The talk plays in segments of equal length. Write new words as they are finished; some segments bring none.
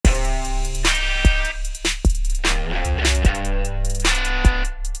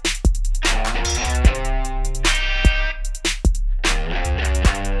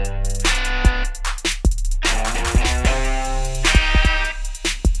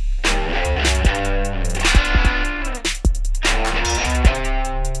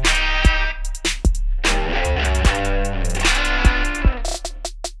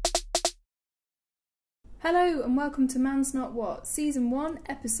and welcome to Man's Not What, Season 1,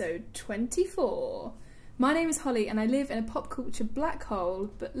 Episode 24. My name is Holly and I live in a pop culture black hole,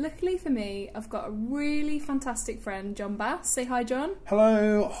 but luckily for me, I've got a really fantastic friend, John Bass. Say hi, John.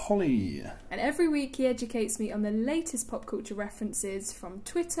 Hello, Holly. And every week he educates me on the latest pop culture references from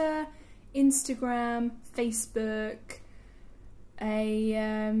Twitter, Instagram, Facebook,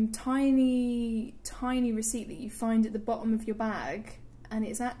 a tiny receipt that you find at the bottom of your bag, and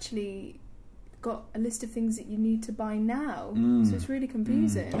it's actually got a list of things that you need to buy now, so it's really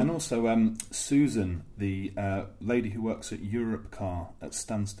confusing. And also Susan, the lady who works at Europcar at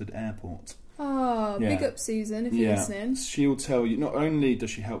Stansted Airport. Oh, Yeah. Big up Susan if you're listening. She'll tell you, not only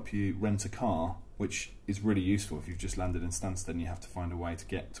does she help you rent a car, which is really useful if you've just landed in Stansted and you have to find a way to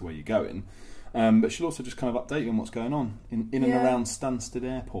get to where you're going, but she'll also just kind of update you on what's going on in and around Stansted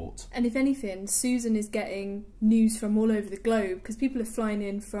Airport. And if anything, Susan is getting news from all over the globe because people are flying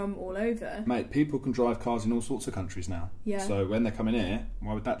in from all over. Mate, people can drive cars in all sorts of countries now. Yeah. So when they're coming here,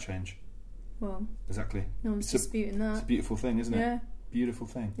 why would that change? Well, Exactly. no one's disputing It's a that. beautiful thing, isn't it? Yeah, Beautiful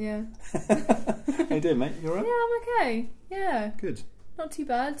thing. yeah. How you doing, mate? You alright? Yeah, I'm okay. Yeah, Good. not too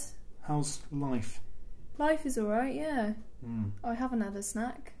bad. How's life? Life is alright, yeah. I haven't had a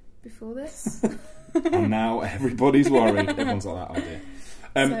snack before this. And now everybody's worried. Everyone's like that idea.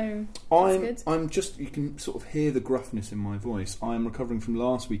 So, that's good. I'm just, you can sort of hear the gruffness in my voice. I'm recovering from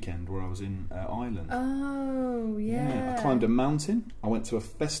last weekend where I was in Ireland. Oh, yeah. I climbed a mountain. I went to a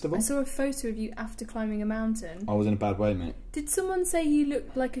festival. I saw a photo of you after climbing a mountain. I was in a bad way, mate. Did someone say you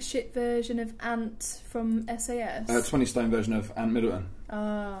looked like a shit version of Ant from SAS? 20 stone version of Ant Middleton,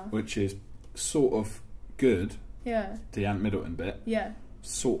 Ah, which is sort of good, yeah, the Ant Middleton bit, yeah.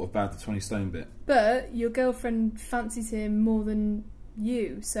 sort of bad, the 20 stone bit. But your girlfriend fancies him more than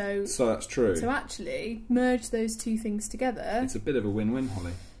you, so So that's true. so actually merge those two things together. It's a bit of a win-win,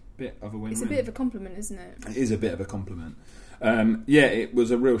 Holly. Bit of a win-win. It's a bit of a compliment, isn't it? It is a bit of a compliment. Yeah, it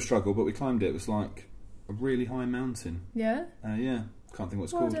was a real struggle, but we climbed it. It was like a really high mountain. Yeah. Yeah, can't think what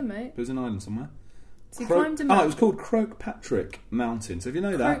it's Well called. done, mate. It was in Ireland somewhere. So you climbed a it mountain. was called Croagh-Patrick Mountain. So if you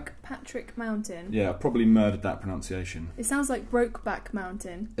know that, Croagh-Patrick Mountain. yeah, I probably murdered that pronunciation. It sounds like Brokeback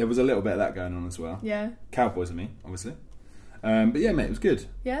Mountain. There was a little bit of that going on as well. Yeah. Cowboys and me, obviously. But yeah, mate, it was good.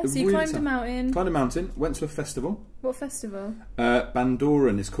 Yeah. It was So you really climbed a tough. mountain. Climbed a mountain, went to a festival. What festival?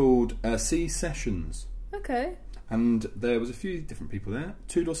 Bandoran is called Sea Sessions. Okay. And there was a few different people there.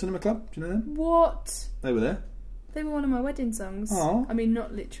 Two Door Cinema Club, do you know them? What? They were there. They were one of my wedding songs. Aw. I mean,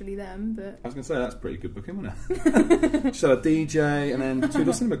 not literally them, but I was going to say, that's pretty good booking, wasn't it? Just had a DJ and then Two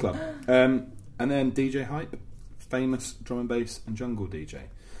Door Cinema Club. And then DJ Hype, famous drum and bass and jungle DJ.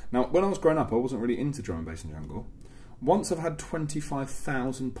 Now, when I was growing up, I wasn't really into drum and bass and jungle. Once I've had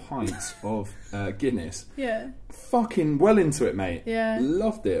 25,000 pints of Guinness, yeah, fucking well into it, mate. yeah.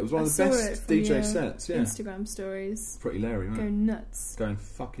 Loved it. It was one I of the saw it best from DJ your sets. Yeah, Instagram stories. pretty Larry, Go wasn't it? nuts. Going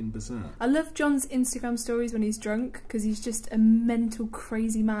fucking berserk. I love John's Instagram stories when he's drunk because he's just a mental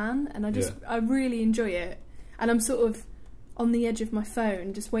crazy man, and I really enjoy it. And I'm sort of on the edge of my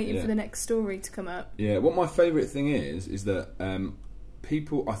phone, just waiting Yeah. for the next story to come up. Yeah, what my favourite thing is that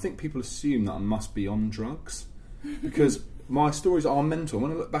I think people assume that I must be on drugs because my stories are mental.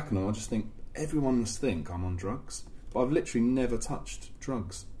 When I look back on them, I just think everyone must think I'm on drugs, but I've literally never touched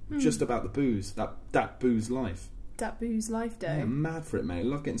drugs. Just about the booze, that booze life. Dat Boo's Life Day. Yeah, I'm mad for it, mate. I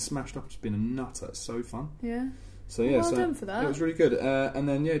love getting smashed up, just being a nutter. It's so fun. Yeah. So yeah, Well done for that. It was really good. And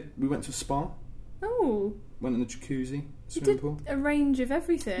then we went to a spa, Oh, went in the jacuzzi, you swimming did pool. a range of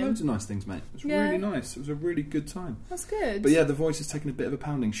everything. Loads of nice things, mate. It was Yeah. really nice. It was a really good time. That's good. But yeah, the voice is taking a bit of a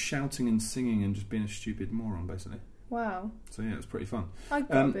pounding, shouting and singing and just being a stupid moron, basically. Wow. So yeah, it was pretty fun. I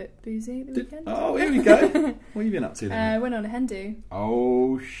got a bit boozy the weekend. Oh, here we go. What have you been up to then? Went on a hen do.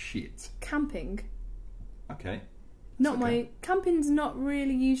 Oh shit. Camping. Okay. Not It's okay. camping's not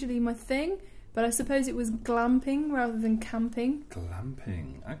really usually my thing, but I suppose it was glamping rather than camping.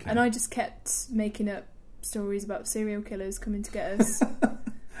 Glamping. Okay. And I just kept making up stories about serial killers coming to get us.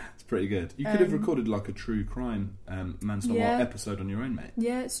 It's pretty good. You could have recorded like a true crime Man's Not What Yeah. episode on your own, mate.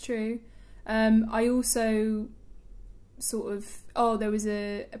 Yeah, it's true. I also sort of there was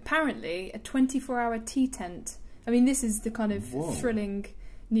apparently a 24-hour tea tent. I mean, this is the kind of Whoa. thrilling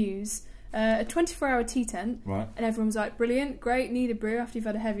news. A 24-hour tea tent, Right. and everyone's like, brilliant, great, need a brew after you've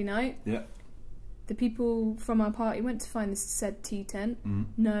had a heavy night. Yeah. The people from our party went to find this said tea tent. Mm.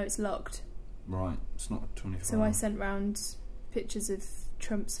 No, it's locked. Right. It's not a 24. So I sent round pictures of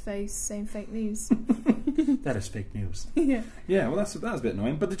Trump's face saying fake news. That is fake news. Yeah. Yeah. Well, that was a bit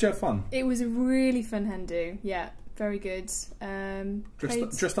annoying, but did you have fun? It was a really fun hen do. Yeah, very good.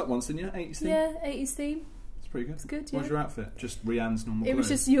 Dressed up once, didn't you? 80s theme. Yeah, 80s theme. It's pretty good. It's good. What was Yeah. your outfit? Just Rihanna's normal. It was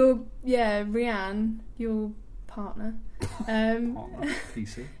clothes? just Rianne, your partner. Partner,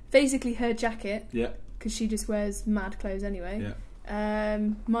 PC. Basically her jacket, Yeah, because she just wears mad clothes anyway. yeah,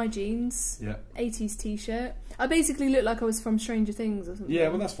 My jeans, yeah. 80s t-shirt. I basically looked like I was from Stranger Things or something. Yeah,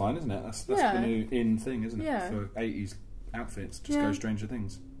 well, that's fine, isn't it? That's Yeah. the new in thing, isn't it? Yeah. For 80s outfits, just Yeah. go Stranger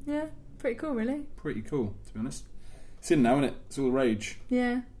Things. Yeah, pretty cool, really. Pretty cool, to be honest. It's in now, isn't it? It's all the rage.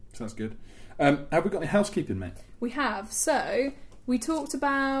 Yeah. So that's good. Have we got any housekeeping, mate? We have. So, we talked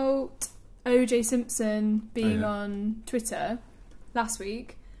about OJ Simpson being Oh, yeah. on Twitter last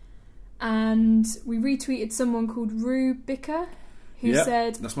week, and we retweeted someone called Rue Bicker, who Yep.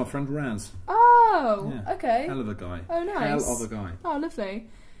 said, That's my friend Raz. "Oh, Yeah. okay. Hell of a guy. Oh, nice. Hell of a guy. Oh, lovely."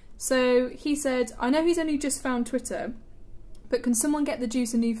 So he said, "I know he's only just found Twitter, but can someone get the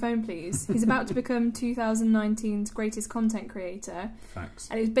juice a new phone, please? He's about to become 2019's greatest content creator." Facts.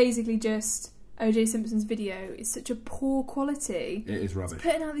 And it was basically just OJ Simpson's video is such a poor quality. It is rubbish.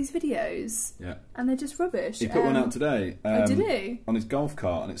 He's putting out these videos, Yeah. and they're just rubbish. He put one out today. Oh, did he? On his golf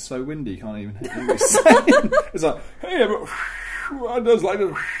cart, and it's so windy, you can't even hear what he's saying. It's like, hey, I does like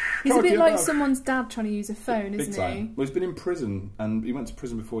this. He's a bit like someone's dad trying to use a phone, Big isn't time. he? Well, he's been in prison, and he went to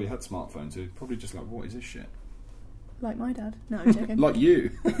prison before he had smartphones, so he's probably just like, what is this shit? Like my dad. No, I'm joking. Like you.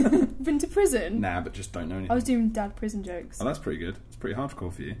 Been to prison? Nah, but just don't know anything. I was doing dad prison jokes. Oh, that's pretty good. It's pretty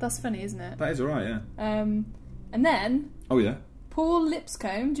hardcore for you. That's funny, isn't it? That is alright, yeah. And then Oh, yeah. Paul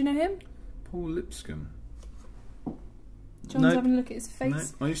Lipscomb. Do you know him? Paul Lipscomb. John's No. having a look at his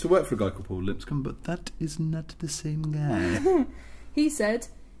face. No, I used to work for a guy called Paul Lipscomb, but that is not the same guy. He said,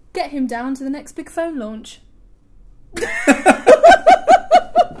 "Get him down to the next big phone launch."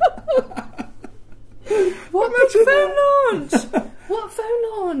 What big phone launch? What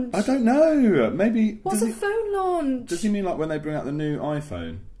phone launch? I don't know. Maybe. What's a phone launch? Does he mean like when they bring out the new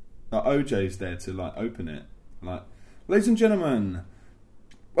iPhone? Like OJ's there to like open it. Like, ladies and gentlemen,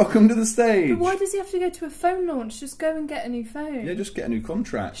 welcome to the stage. But why does he have to go to a phone launch? Just go and get a new phone. Yeah, just get a new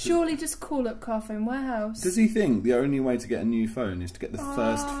contract. Surely just call up Carphone Warehouse. Does he think the only way to get a new phone is to get the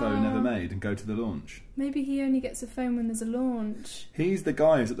first phone ever made and go to the launch? Maybe he only gets a phone when there's a launch. He's the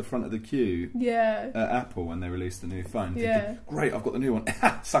guy who's at the front of the queue Yeah. at Apple when they released the new phone. Thinking, Yeah. great, I've got the new one.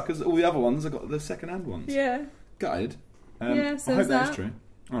 Suckers, all the other ones, I've got the second-hand ones. Yeah. Gutted. Yeah, so I hope there's that is that. true.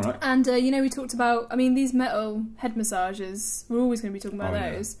 All right. And, we talked about, these metal head massages, we're always going to be talking about Oh,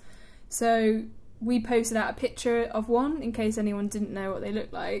 yeah. those. So we posted out a picture of one in case anyone didn't know what they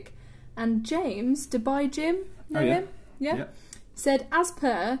looked like. And James, Dubai Jim, know him? Yeah? Yeah. Said, as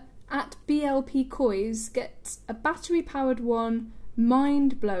per, at BLP Coys, get a battery-powered one,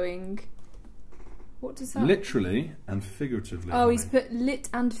 mind-blowing. What does that... Literally and figuratively. Oh, he's Holly. put lit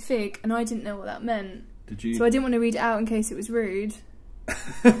and fig, and I didn't know what that meant. Did you? So I didn't want to read it out in case it was rude.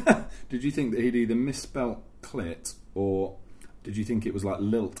 Did you think that he'd either misspelt clit or did you think it was like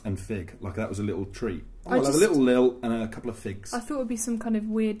lilt and fig? Like that was a little treat. Oh, I'll have a little lilt and a couple of figs. I thought it would be some kind of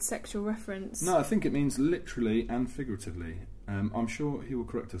weird sexual reference. No, I think it means literally and figuratively. I'm sure he will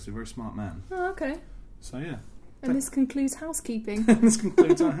correct us. He's a very smart man. Oh, okay. So yeah. And this concludes housekeeping. This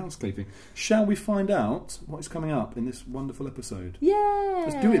concludes our housekeeping. Shall we find out what is coming up in this wonderful episode? Yeah!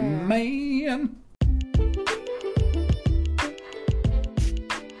 Let's do it, man!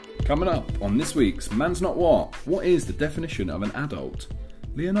 Coming up on this week's Man's Not What is the definition of an adult?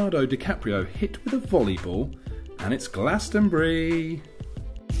 Leonardo DiCaprio hit with a volleyball, and it's Glastonbury.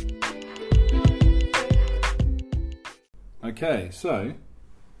 Okay, so,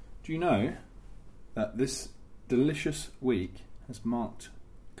 do you know that this delicious week has marked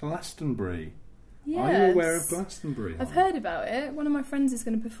Glastonbury? Yes. Are you aware of Glastonbury? I've heard about it. One of my friends is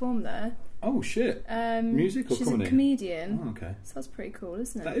going to perform there. Oh shit! Music or she's comedy? She's a comedian. Oh, okay. So that's pretty cool,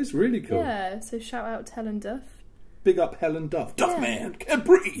 isn't it? That is really cool. Yeah, so shout out to Helen Duff. Big up Helen Duff. Duff Yeah. man, can't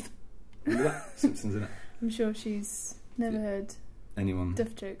breathe. Remember that? Simpsons, isn't it? I'm sure she's never heard Anyone?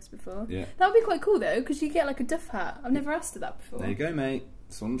 Duff jokes before. Yeah. That would be quite cool though, because you get like a Duff hat. I've never asked her that before. There you go, mate.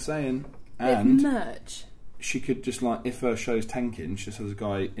 That's what I'm saying. Bit of And merch. she could just like, if her show's tanking, she just has a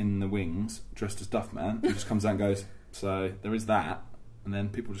guy in the wings dressed as Duff Man who just comes out and goes, so there is that, and then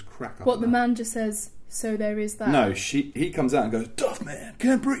people just crack up. What, at the that. man just says, so there is that? No, he comes out and goes, Duff Man,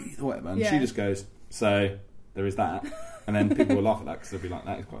 can't breathe, or whatever, and Yeah. she just goes, so there is that, and then people will laugh at that because they'll be like,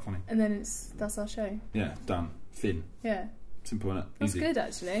 that is quite funny. And then that's our show. Yeah, done. Finn. Yeah. Simple, innit? That's Easy. good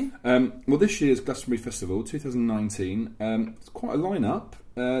actually. Well, this year's Glastonbury Festival 2019, it's quite a lineup.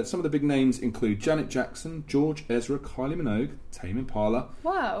 Some of the big names include Janet Jackson, George Ezra, Kylie Minogue, Tame Impala,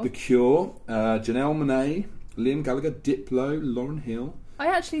 Wow. The Cure, Janelle Monáe, Liam Gallagher, Diplo, Lauryn Hill. I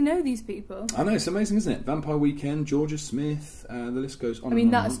actually know these people. I know, it's amazing, isn't it? Vampire Weekend, Georgia Smith, the list goes on. I mean,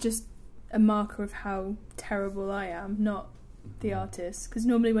 and on. that's just a marker of how terrible I am, not the artists, because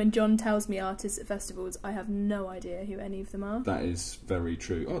normally when John tells me artists at festivals, I have no idea who any of them are. That is very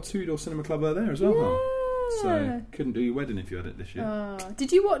true. Oh, Two Door Cinema Club are there as well. Yeah. Huh? So couldn't do your wedding if you had it this year.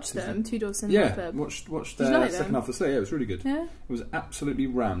 Did you watch them, Two Door Cinema Club? Watched Did you like second them? half of the set. Yeah, it was really good. Yeah. It was absolutely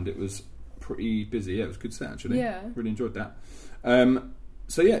rammed. It was pretty busy. Yeah, it was a good set actually. Yeah. Really enjoyed that.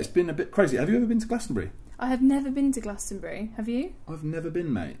 So yeah, it's been a bit crazy. Have you ever been to Glastonbury? I have never been to Glastonbury. Have you? I've never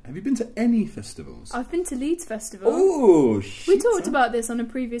been, mate. Have you been to any festivals? I've been to Leeds Festival. Oh, shit. We talked about this on a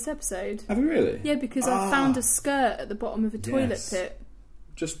previous episode. Have you really? Yeah, because I found a skirt at the bottom of a toilet Yes. pit.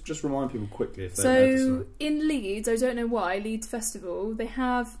 Just remind people quickly if they don't know the So story. in Leeds, I don't know why, Leeds Festival, they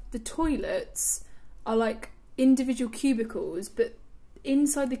have the toilets are like individual cubicles, but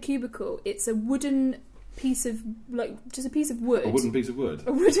inside the cubicle it's a wooden piece of, like, just a piece of wood. A wooden piece of wood.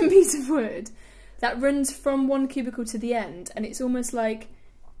 A wooden piece of wood that runs from one cubicle to the end, and it's almost like,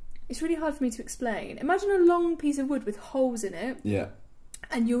 it's really hard for me to explain. Imagine a long piece of wood with holes in it, Yeah.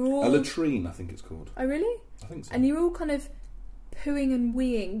 and you're all... A latrine, I think it's called. Oh, really? I think so. And you're all kind of pooing and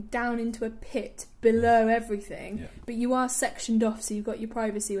weeing down into a pit below everything, Yeah. but you are sectioned off, so you've got your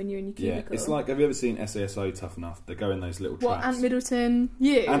privacy when you're in your Yeah, cubicle. it's like, have you ever seen SASO Tough Enough? They go in those little What, traps. Ant Middleton?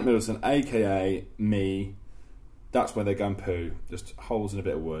 You? Ant Middleton, aka me. That's where they go and poo. Just holes in a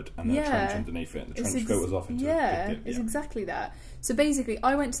bit of wood and then a trench underneath it. And the trench filters off into a big dip. It's exactly that. So basically,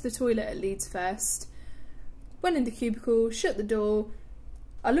 I went to the toilet at Leeds Fest, went in the cubicle, shut the door.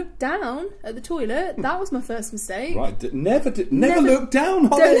 I looked down at the toilet. That was my first mistake. Right, never look down,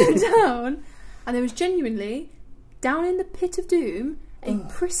 Holly. Don't look down. And there was genuinely, down in the pit of doom, a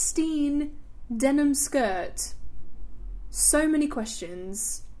pristine denim skirt. So many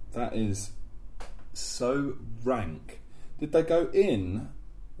questions. That is so rank. Did they go in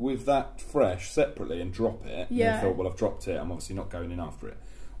with that fresh separately and drop it? Yeah. And they thought, well, I've dropped it. I'm obviously not going in after it.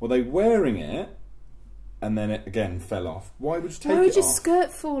 Were they wearing it and then it again fell off? Why would you take it off? Why would your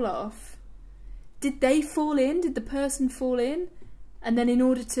skirt fall off? Did they fall in? Did the person fall in? And then in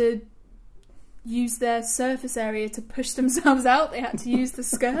order to use their surface area to push themselves out, they had to use the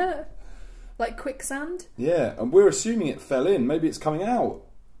skirt? Like quicksand? Yeah, and we're assuming it fell in. Maybe it's coming out.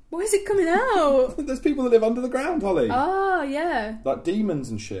 Why is it coming out? There's people that live under the ground, Holly. Oh, yeah. Like demons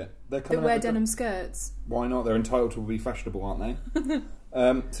and shit. They're That coming wear out the denim skirts. Why not? They're entitled to be fashionable, aren't they?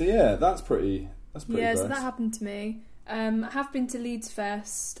 So yeah, that's pretty Yeah, so gross. that happened to me. I have been to Leeds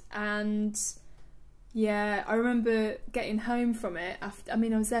Fest, and yeah, I remember getting home from it after. I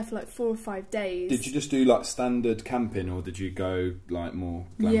mean, I was there for like 4 or 5 days. Did you just do like standard camping, or did you go like more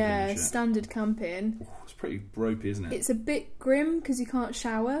glamping Yeah, and shit? standard camping. Ooh, it's pretty ropey, isn't it? It's a bit grim because you can't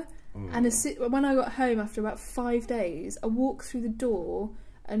shower. Ooh. And when I got home after about 5 days, I walked through the door,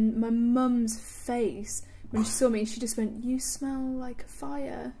 and my mum's face when she saw me, she just went, "You smell like a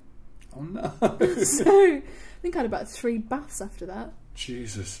fire." Oh no! So I think I had about 3 baths after that.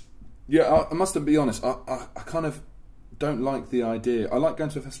 Jesus. Yeah, I must be honest. I kind of don't like the idea. I like going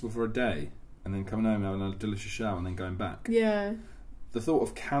to a festival for a day and then coming home and having a delicious shower and then going back. Yeah. The thought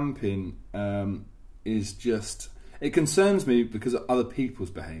of camping is just... It concerns me because of other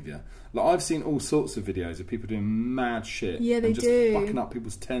people's behaviour. Like, I've seen all sorts of videos of people doing mad shit. Yeah, they and just do. fucking up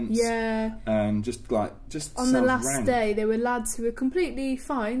people's tents. Yeah. And just On the sounds last rank. day, there were lads who were completely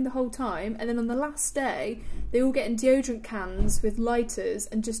fine the whole time, and then on the last day, they all getting deodorant cans with lighters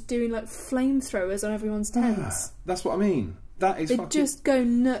and just doing like flamethrowers on everyone's tents. That's what I mean. That is They fucking... just go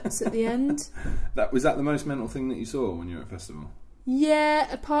nuts at the end. Was that the most mental thing that you saw when you were at a festival? Yeah,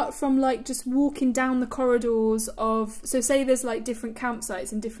 apart from like just walking down the corridors of... So say there's like different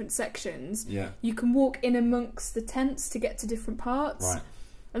campsites in different sections. Yeah. You can walk in amongst the tents to get to different parts. Right.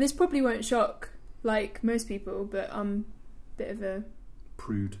 And this probably won't shock like most people, but I'm a bit of a...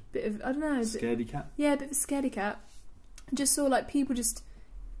 Prude. I don't know. Scaredy cat? Yeah, a bit of a scaredy cat. I just saw like people just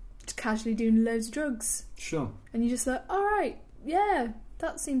casually doing loads of drugs. Sure. And you're just like, alright, yeah,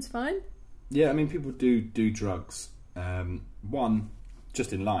 that seems fine. Yeah, I mean, people do drugs. One,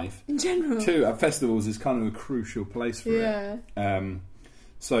 just in life. In general. 2, at festivals is kind of a crucial place for Yeah. it.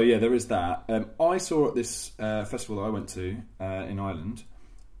 So yeah, there is that. I saw at this festival that I went to in Ireland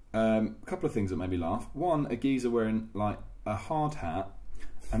a couple of things that made me laugh. One, a geezer wearing like a hard hat,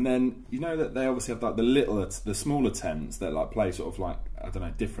 and then you know that they obviously have like the smaller tents that like play sort of like, I don't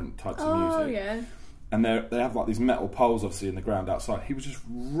know, different types of music. Oh, yeah. And they have like these metal poles obviously in the ground outside. He was just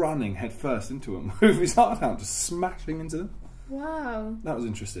running headfirst into them with his hard hat, just smashing into them. Wow. That was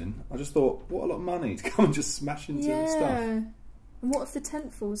interesting. I just thought, what a lot of money to come and just smash into stuff. And what if the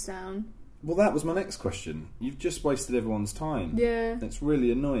tent falls down? Well, that was my next question. You've just wasted everyone's time. Yeah. It's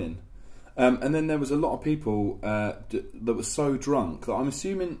really annoying. And then there was a lot of people that were so drunk that I'm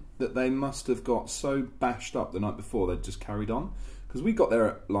assuming that they must have got so bashed up the night before they'd just carried on. Because we got there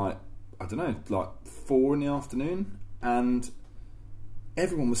at like, I don't know, like 4 in the afternoon, and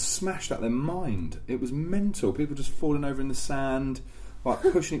everyone was smashed out of their mind. It was mental. People just falling over in the sand, like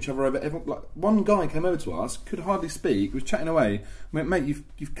pushing each other over. Everyone, like one guy came over to us, could hardly speak, was chatting away. I went, mate,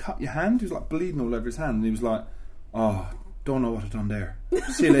 you've cut your hand. He was like bleeding all over his hand, and he was like, oh, don't know what I've done there.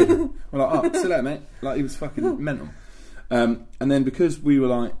 See you later. We're like, oh, see you later, mate. Like, he was fucking mental. And then because we were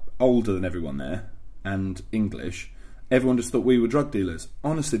like older than everyone there and English, everyone just thought we were drug dealers.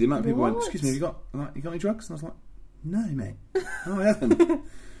 Honestly, the amount of people went, excuse me, you got any drugs? And I was like, no, mate. No, I haven't.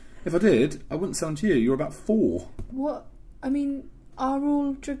 If I did, I wouldn't sell them to you. You're about 4. What? I mean, are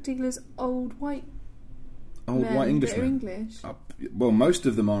all drug dealers old white white Englishmen? English? Well, most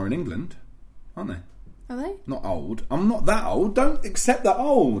of them are in England, aren't they? Are they? Not old. I'm not that old. Don't accept that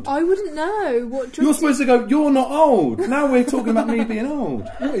old. I wouldn't know what drug. You're supposed to go, you're not old. Now we're talking about me being old.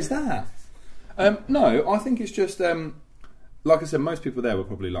 What is that? No, I think it's just, like I said, most people there were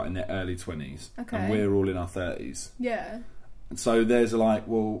probably like in their early 20s. Okay. And we're all in our 30s. Yeah. And so there's like,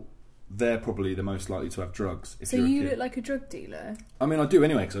 well, they're probably the most likely to have drugs. If So you're a you kid. look like a drug dealer? I mean, I do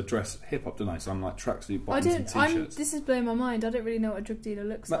anyway, because I dress hip-hop, don't I? So I'm like tracksuit bottoms and T-shirts. This is blowing my mind. I don't really know what a drug dealer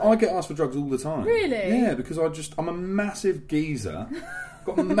looks Like, like. I get asked for drugs all the time. Really? Yeah, because I'm a massive geezer,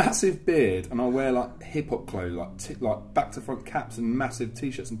 got a massive beard, and I wear like hip-hop clothes, like back-to-front caps and massive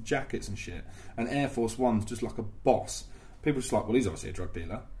T-shirts and jackets and shit, and Air Force Ones just like a boss. People are just like, well, he's obviously a drug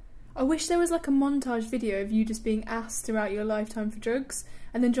dealer. I wish there was like a montage video of you just being asked throughout your lifetime for drugs,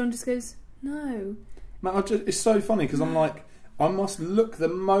 and then John just goes, no. Man, it's so funny because I'm like, I must look the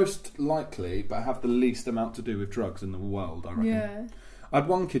most likely, but have the least amount to do with drugs in the world, I reckon. Yeah. I had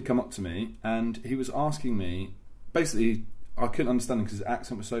one kid come up to me and he was asking me, basically, I couldn't understand him because his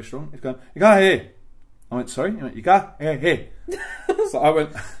accent was so strong. He's going, you got here. I went, sorry? He went, you got here. So I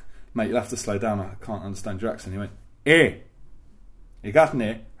went, mate, you'll have to slow down. I can't understand your accent. He went, here. You got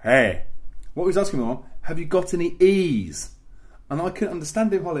here. Hey. What he was asking me was, have you got any E's? And I couldn't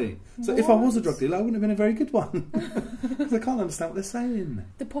understand him, Holly. So if I was a drug dealer, I wouldn't have been a very good one. Because I can't understand what they're saying.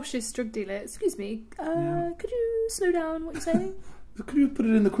 The poshest drug dealer. Excuse me, could you slow down what you're saying? Could you put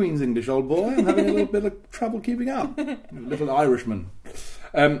it in the Queen's English, old boy? I'm having a little bit of trouble keeping up. Little Irishman.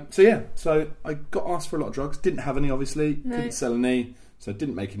 So I got asked for a lot of drugs. Didn't have any, obviously. No. Couldn't sell any. So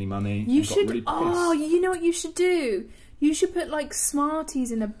didn't make any money. You and should. Got really pissed. Oh, you know what you should do? You should put like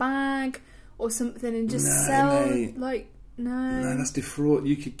Smarties in a bag or something and just sell mate. like. No, that's defraud.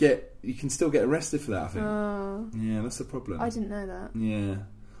 You can still get arrested for that, I think. Oh. Yeah, that's the problem. I didn't know that. Yeah.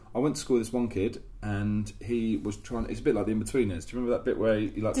 I went to school with this one kid and he was trying, it's a bit like the In-Betweeners. Do you remember that bit where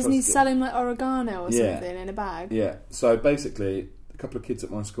he like Doesn't he sell him like oregano or something in a bag? Yeah. So basically, a couple of kids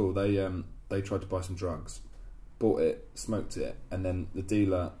at my school, they tried to buy some drugs, bought it, smoked it, and then the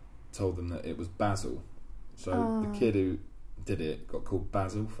dealer told them that it was Basil. So the kid who did it got called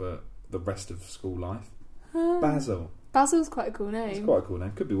Basil for the rest of school life. Basil. Basil's quite a cool name. It's quite a cool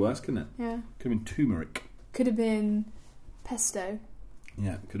name. Could be worse, couldn't it? Yeah. Could have been turmeric. Could have been pesto.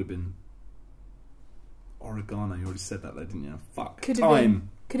 Yeah, could have been oregano. You already said that though, didn't you? Fuck. Could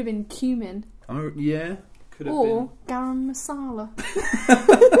have been cumin. Oh, yeah. Could have or been. garam masala.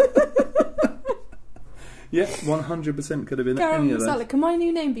 Yeah, 100% could have been Garam any of masala. those. Can my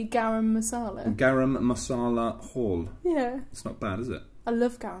new name be garam masala? Garam Masala Hall. Yeah. It's not bad, is it? I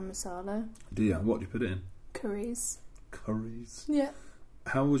love garam masala. Do you? What do you put it in? Curries. Curries. Yeah.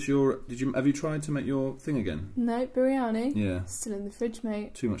 How was your... Have you tried to make your thing again? No, biryani. Yeah. Still in the fridge,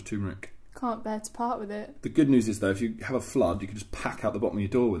 mate. Too much turmeric. Can't bear to part with it. The good news is, though, if you have a flood, you can just pack out the bottom of your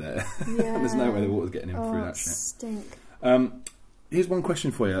door with it. Yeah. There's no way the water's getting in through that shit. Stink. Here's one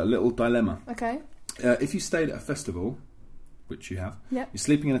question for you, a little dilemma. Okay. If you stayed at a festival, which you have, Yep. you're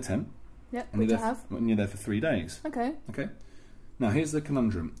sleeping in a tent, Yep, and which you're I there have. and you're there for 3 days. Okay. Okay. Now, here's the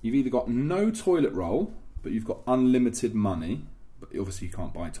conundrum. You've either got no toilet roll, but you've got unlimited money, but obviously you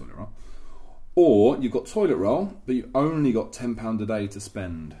can't buy toilet roll, or you've got toilet roll, but you only got £10 a day to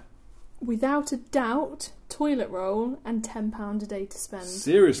spend. Without a doubt, toilet roll and £10 a day to spend.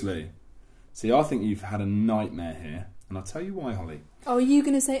 Seriously? See, I think you've had a nightmare here, and I'll tell you why, Holly. Oh, are you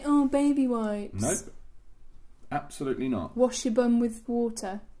going to say, oh, baby wipes? Nope. Absolutely not. Wash your bum with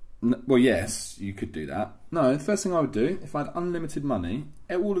water. Well, yes, you could do that. No, the first thing I would do, if I had unlimited money,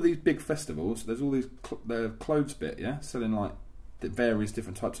 at all of these big festivals, there's all these the clothes bit, yeah, selling like various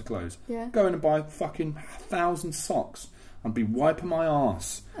different types of clothes. Yeah. Go in and buy fucking 1,000 socks and be wiping my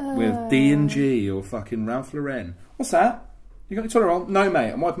arse with D&G or fucking Ralph Lauren. What's that? You got your toilet roll? No,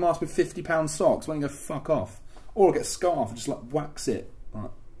 mate. I'm wiping my arse with £50 socks. Why don't you go fuck off? Or I'll get a scarf and just like wax it. Like,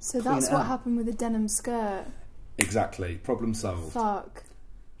 So Clean that's it what out. happened with the denim skirt. Exactly. Problem solved. Fuck.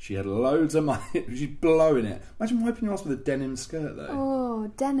 She had loads of money. She's blowing it. Imagine wiping your ass with a denim skirt, though.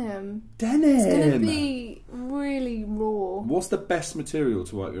 Oh, denim. Denim! It's going to be really raw. What's the best material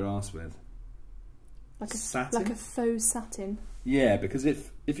to wipe your ass with? Like a, Satin? like a faux satin. Yeah, because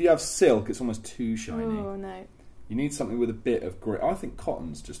if you have silk, it's almost too shiny. Oh, no. You need something with a bit of grit. I think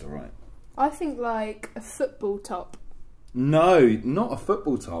cotton's just alright. I think like a football top. No, not a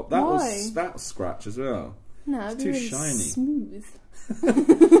football top. That Why? was scratch as well. No, It's it'd be too really shiny. smooth.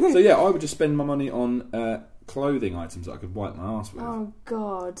 So yeah, I would just spend my money on clothing items that I could wipe my ass with. Oh,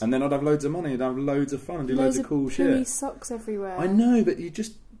 God. And then I'd have loads of money, I'd have loads of fun and do Loads loads of cool pooey shit. socks everywhere. I know, but you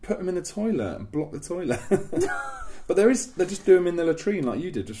just put them in the toilet and block the toilet. But they just do them in the latrine like you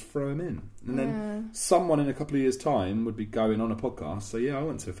did, just throw them in. And then someone in a couple of years' time would be going on a podcast. So yeah, I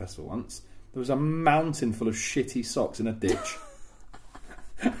went to a festival once. There was a mountain full of shitty socks in a ditch.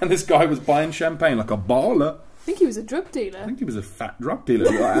 And this guy was buying champagne like a baller. I think he was a drug dealer. I think he was a fat drug dealer.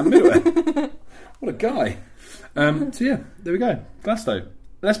 Like, out middle. What a guy. So yeah, there we go. Glasto.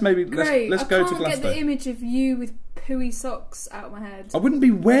 Let's go to I can't get the Glasto. image of you with pooey socks out of my head. I wouldn't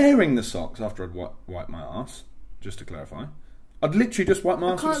be wearing the socks after I'd wipe my ass, just to clarify. I'd literally just wipe my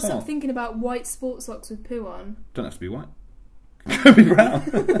I ass can't with a stop sock. thinking about white sports socks with poo on. Don't have to be white. Could be brown.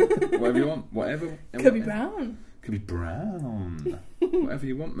 Whatever you want. Whatever. Could be brown. Could be brown. Whatever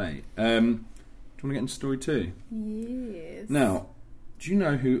you want, mate. Do you want to get into story 2? Yes. Now, do you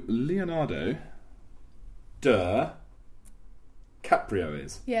know who Leonardo DiCaprio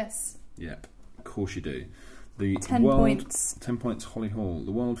is? Yes. Yep, of course you do. The 10 points. 10 points, Holly Hall,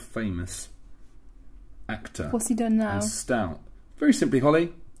 the world famous actor What's he done now? and stout. Very simply,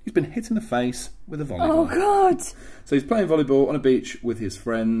 Holly, he's been hit in the face with a volleyball. Oh, God. So he's playing volleyball on a beach with his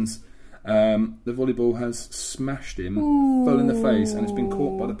friends. The volleyball has smashed him full in the face and it's been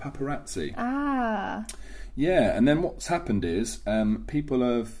caught by the paparazzi. Ah. Yeah, and then what's happened is people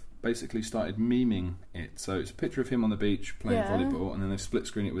have basically started memeing it. So it's a picture of him on the beach playing volleyball, and then they've split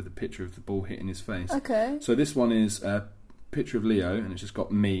screen it with a picture of the ball hitting his face. Okay. So this one is a picture of Leo, and it's just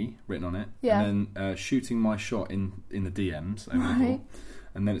got me written on it. Yeah. And then shooting my shot in the DMs over the Right. ball.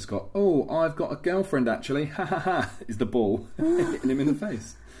 And then it's got, oh, I've got a girlfriend actually, ha ha ha, is the ball hitting him in the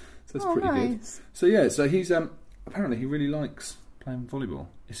face. So that's pretty good. Nice. So yeah, so he's apparently he really likes playing volleyball.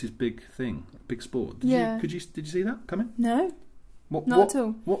 It's his big thing, big sport. Did you see that coming? No. Not at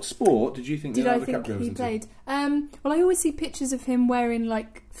all. What sport did you think Did I Leonardo think DiCaprio was he into? played? Well, I always see pictures of him wearing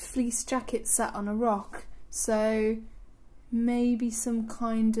like fleece jackets sat on a rock. So maybe some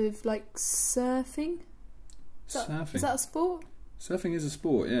kind of like surfing. Surfing. Is that a sport? Surfing is a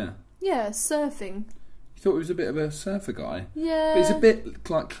sport, yeah. Yeah, surfing. You thought he was a bit of a surfer guy? Yeah. But he's a bit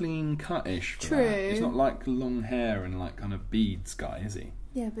like clean cut-ish. For True. that. He's not like long hair and like kind of beads guy, is he?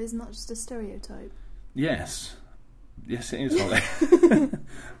 Yeah, but it's not just a stereotype. Yes. Yes, it is, Holly.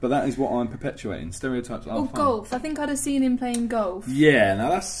 But that is what I'm perpetuating. Stereotypes are Or fun. golf. I think I'd have seen him playing golf. Yeah,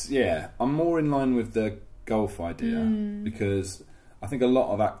 now I'm more in line with the golf idea Hmm. because I think a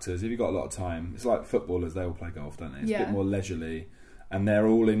lot of actors, if you've got a lot of time, it's like footballers, they all play golf, don't they? It's a Yeah. bit more leisurely and they're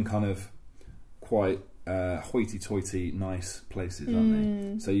all in kind of quite hoity-toity nice places,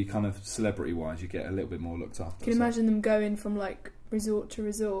 aren't they? So you kind of, celebrity-wise, you get a little bit more looked after. Can you so- imagine them going from like resort to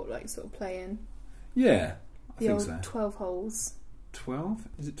resort, like sort of playing Yeah, I the think old so. 12 holes? 12?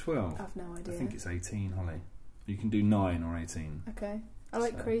 Is it 12? I've no idea. I think it's 18, Holly. You can do 9 or 18. Okay. I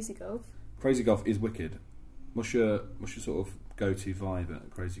like So- crazy golf. Crazy golf is wicked. What's your sort of go-to vibe at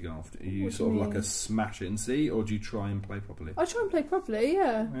crazy golf? Are you What do sort you of like a mean? smash it and see, or do you try and play properly? I try and play properly,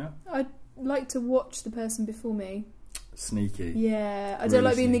 yeah. Yeah, I like to watch the person before me. sneaky. Yeah, I Really don't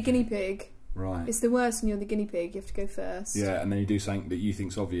like being the sneaky. guinea pig. Right. It's the worst when you're the guinea pig. You have to go first. Yeah, and then you do something that you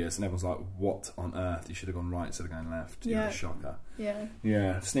think's obvious, and everyone's like, "What on earth? You should have gone right instead of going left." You're Yeah. a shocker. Yeah.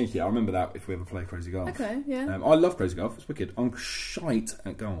 Yeah, sneaky. I remember that if we ever play crazy golf. Okay. Yeah. I love crazy golf. It's wicked. I'm shite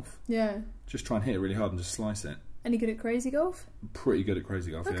at golf. Yeah. Just try and hit it really hard and just slice it. Any good at crazy golf? I'm pretty good at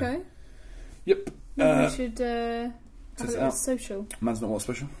crazy golf. Okay. Yeah. Yep. Maybe we should have a test it little out. social. Man's not what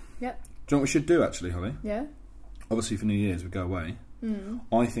special. Yep. Do you know what we should do actually, Holly? Yeah. Obviously for New Year's we go away.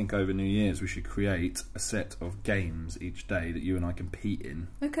 I think over New Year's we should create a set of games each day that you and I compete in.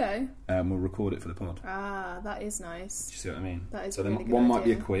 Okay. We'll record it for the pod. Ah, that is nice. Do you see what I mean? That is so a really then good one might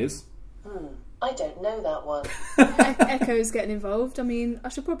be a idea. quiz. I don't know that one. Echo's getting involved. I mean, I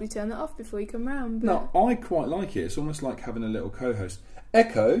should probably turn that off before you come round. But No, I quite like it. It's almost like having a little co-host.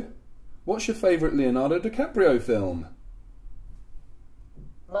 Echo, what's your favourite Leonardo DiCaprio film?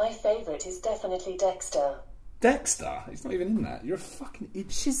 My favourite is definitely Dexter. Dexter? He's not even in that. You're a fucking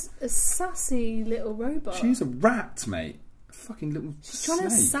idiot. she's a sassy little robot. She's a rat, mate. fucking little She's trying to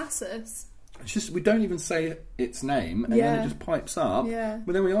snake. sass us. It's just, we don't even say its name, and then it just pipes up. Yeah.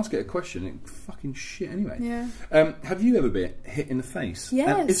 But then we ask it a question, it fucking shit anyway. Yeah. Have you ever been hit in the face?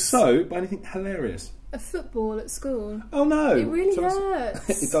 Yes. And if so, by anything hilarious? A football at school. Oh no! It really Tell us-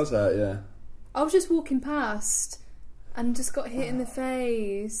 hurts. It does hurt, yeah. I was just walking past and just got hit in the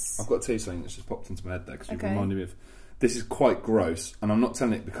face. I've got to tell you something that's just popped into my head there, because you've Okay. reminded me of... This is quite gross, and I'm not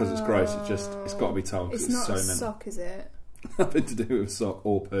telling it because it's gross, it's got to be told, because It's it's not so a mental. sock, is it? Nothing to do with sock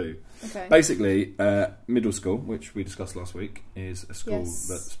or poo. Okay. Basically, middle school, which we discussed last week, is a school Yes.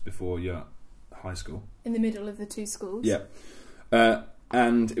 that's before your high school. In the middle of the two schools. Yeah.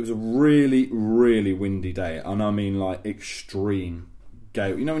 And it was a really, really windy day, and I mean like extreme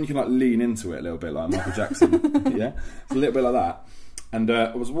gale. You know when you can like lean into it a little bit like Michael Jackson? Yeah? It's a little bit like that. And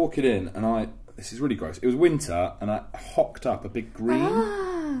I was walking in, and this is really gross. It was winter, and I hocked up a big green.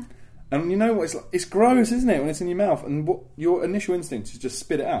 Ah. And you know what? It's like, it's gross, isn't it, when it's in your mouth? And what your initial instinct is just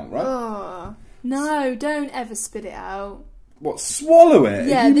spit it out, right? Oh. No, don't ever spit it out. What, swallow it?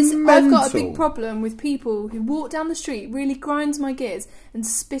 Yeah, Are you I've got a mental? big problem with people who walk down the street, really grinds my gears, and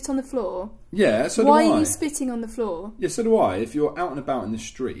spit on the floor. Yeah, so Why do I. are you spitting on the floor? Yeah, so do I. If you're out and about in the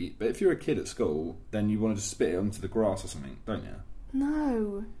street, but if you're a kid at school, then you want to just spit it onto the grass or something, don't you?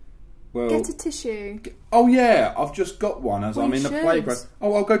 No. Well, Get a tissue. oh yeah, I've just got one as Well, I'm you in the should. playground.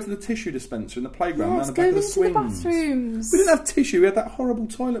 Oh, I'll go to the tissue dispenser in the playground Yes, round the go back into of the swings. the bathrooms. We didn't have tissue. We had that horrible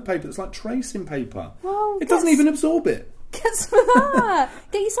toilet paper that's like tracing paper. Well, It doesn't even absorb it. Get some of that.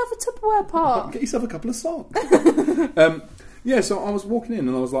 Get yourself a Tupperware pot. Get yourself a couple of socks. Yeah, so I was walking in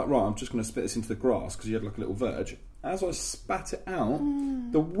and I was like, right, I'm just going to spit this into the grass because you had like a little verge. As I spat it out,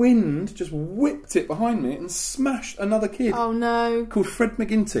 the wind just whipped it behind me and smashed another kid Oh no. called Fred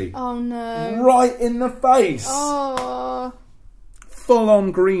McGinty Oh no. right in the face. Oh. Full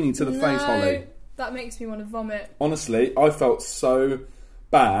on greenie to the no. face, Holly. That makes me want to vomit. Honestly, I felt so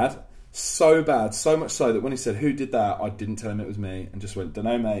bad, so much so that when he said, who did that, I didn't tell him it was me and just went,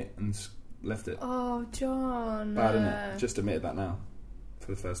 dunno mate, and just left it. Oh, John. Bad, isn't it? Just admitted that now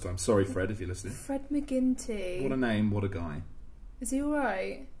for the first time. Sorry, Fred, if you're listening. Fred McGinty. What a name, what a guy. Is he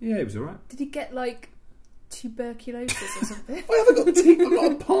alright? Yeah, he was alright. Did he get like tuberculosis or something? I haven't got I'm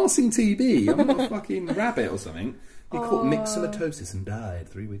not a passing TB. I'm not a fucking rabbit or something. He caught myxomatosis and died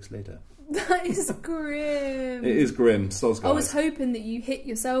 3 weeks later. That is grim. It is grim. Soz, guys. I was hoping that you hit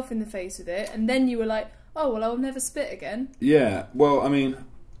yourself in the face with it and then you were like, oh, well, I'll never spit again. Yeah, well, I mean,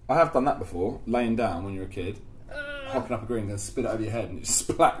 I have done that before, laying down when you're a kid, hocking up a green, then spit it over your head and it just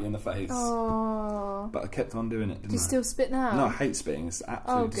splat you in the face. Oh. But I kept on doing it, didn't Do you I? still spit now? No, I hate spitting. It's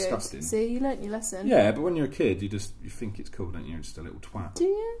absolutely Oh, good. disgusting. See, you learnt your lesson. Yeah, but when you're a kid, you think it's cool, don't you? You're just a little twat. Do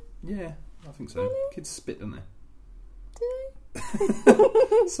you? Yeah, I think so. Really? Kids spit, don't they? Do you?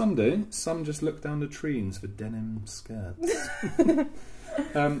 Some do. Some just look down the trees for denim skirts.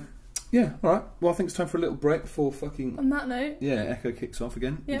 Yeah, alright. Well, I think it's time for a little break before fucking... On that note, Yeah, Echo kicks off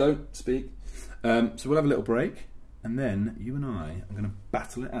again. Yeah. Don't speak. So we'll have a little break, and then you and I are going to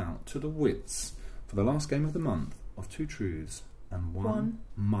battle it out to the wits for the last game of the month of Two Truths and One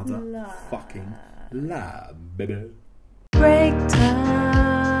Motherfucking Lie, baby. break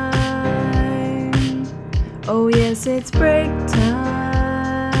time. Oh yes, it's break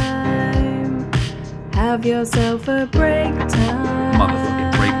time. Have yourself a break time.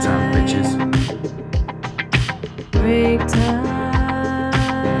 Motherfucking break time, bitches. Break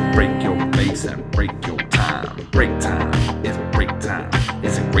time. Break your face and break your time. Break time is break time.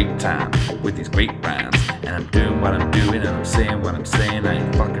 It's a great time with these great rhymes. And I'm doing what I'm doing and I'm saying what I'm saying. I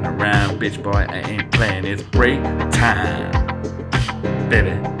ain't fucking around, bitch boy, I ain't playing. It's break time,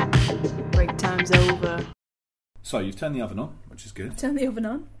 baby. Break time's over. So you've turned the oven on, which is good. Turn the oven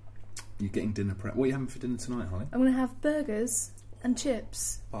on. You're getting dinner prep. What are you having for dinner tonight, Holly? I'm going to have burgers and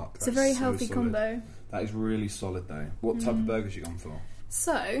chips. Fuck, It's a that's very so healthy solid. combo. That is really solid, though. What type of burgers you gone for?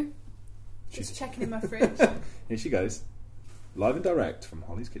 So, just checking in my fridge. Here she goes. Live and direct from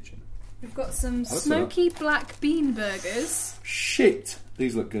Holly's kitchen. We've got some That's smoky black bean burgers, Shit!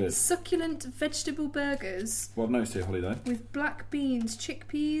 These look good. succulent vegetable burgers Well, I've noticed here, Holly, though. with black beans,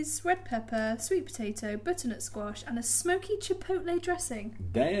 chickpeas, red pepper, sweet potato, butternut squash, and a smoky chipotle dressing.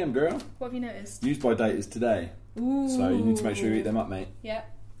 Damn, girl. What have you noticed? Used by date is today. Ooh. So you need to make sure you eat them up, mate. Yeah.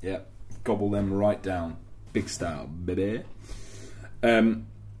 Yep. Gobble them right down. Big style, baby.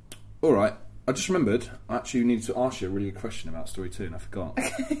 Alright. I just remembered, I actually needed to ask you a really good question about story 2 and I forgot.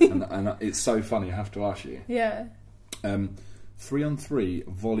 and it's so funny, I have to ask you. Yeah. 3-on-3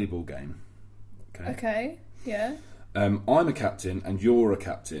 volleyball game. Okay. Yeah. I'm a captain and you're a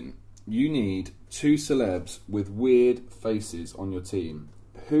captain. You need 2 celebs with weird faces on your team.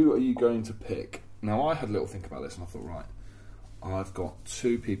 Who are you going to pick? Now, I had a little think about this and I thought, right, I've got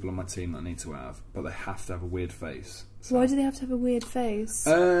 2 people on my team that I need to have, but they have to have a weird face. So, Why do they have to have a weird face?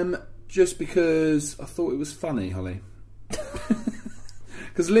 just because I thought it was funny, Holly.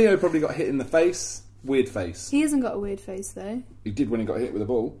 Because Leo probably got hit in the face. Weird face. He hasn't got a weird face though. He did when he got hit with a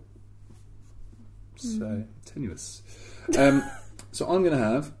ball. So, tenuous. So I'm going to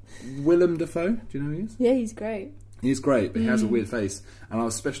have Willem Dafoe. Do you know who he is? Yeah, he's great. He's great, but he has a weird face. And I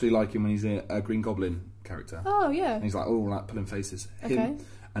especially like him when he's a Green Goblin character. Oh yeah. And he's like, all like pulling faces. Him Okay.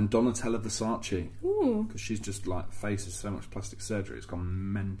 and Donatella Versace. Ooh. Because she's just like faces so much plastic surgery, it's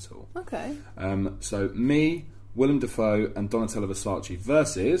gone mental. Okay. So me, Willem Dafoe, and Donatella Versace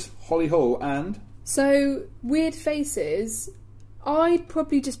versus Holly Hall and. So weird faces. I'd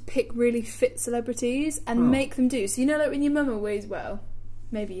probably just pick really fit celebrities and make them do. So you know, like when your mum always, well,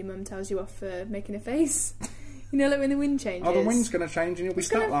 maybe your mum tells you off for making a face. You know, like when the wind changes. Oh, the wind's going to change and you'll be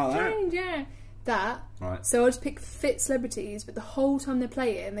stuck like change, yeah. That. Right. So I'll just pick fit celebrities, but the whole time they're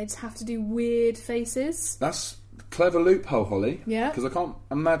playing, they just have to do weird faces. That's a clever loophole, Holly. Yeah. Because I can't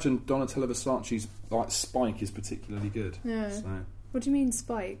imagine Donatella Versace's like spike is particularly good. Yeah. So What do you mean,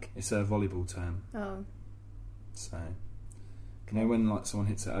 spike? it's a volleyball term. Oh. So you know when like someone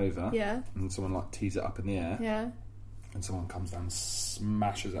hits it over, Yeah. and someone like tees it up in the air, Yeah. and someone comes down and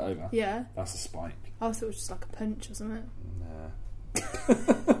smashes it over. Yeah. That's a spike. I thought it was just like a punch or something. Nah.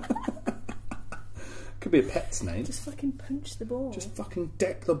 Could be a pet's name. Just fucking punch the ball. Just fucking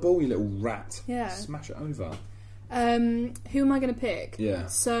deck the ball, you little rat. Yeah. Smash it over. Who am I going to pick? Yeah.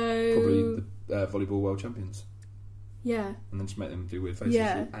 So Probably the volleyball world champions. yeah. And then just make them do weird faces.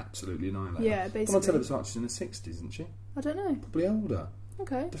 Yeah. You'll absolutely annihilate Yeah, them. basically. Donatella Versace's in her 60s, isn't she? I don't know. Probably older.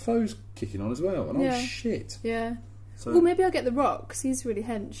 Okay. Defoe's kicking on as well. And Yeah. oh shit. Yeah. So Well, maybe I'll get The Rock because he's really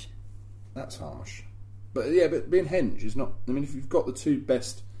hench. that's harsh. But yeah, but being hench is not. I mean, if you've got the 2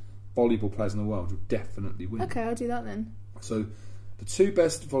 best volleyball players in the world, you'll definitely win. Okay, I'll do that then. So the 2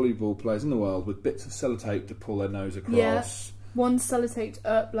 best volleyball players in the world with bits of sellotape to pull their nose across. Yeah. One sellotaped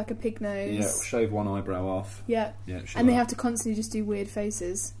up like a pig nose. Yeah, shave one eyebrow off. Yeah. Yeah, And they have to constantly just do weird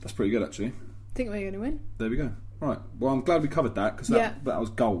faces. That's pretty good, actually. Think we're going to win. There we go. Right. Well, I'm glad we covered that because Yeah. that was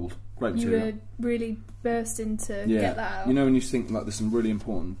gold. Great You material. were really bursting to get that out. You know, when you think like there's some really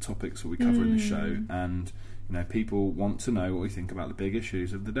important topics that we cover in the show, Mm. and you know people want to know what we think about the big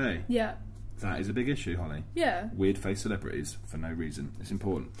issues of the day. Yeah. That is a big issue, Holly. Yeah. Weird face celebrities for no reason. It's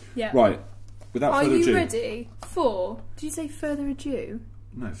important. Yeah. Right. Without Are further you ado. ready for... Did you say further ado?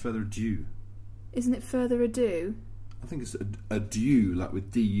 No, further ado. Isn't it further ado? I think it's adieu, like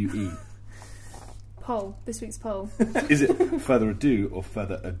with D-U-E. Poll. This week's poll. Is it further ado or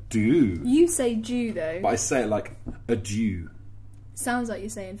further ado? You say Jew though. But I say it like adieu. Sounds like you're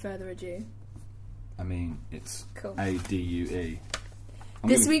saying further ado. I mean, it's Cool. A-D-U-E.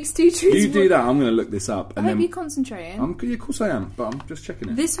 This week's Two Truths. You do that, I'm going to look this up. I And hope then you're concentrating. yeah, of course I am, but I'm just checking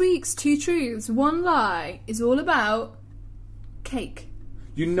it. This week's Two Truths, One Lie is all about cake.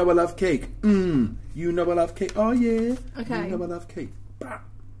 You know I love cake. You know I love cake. Oh yeah. Okay. You know I love cake. Bah.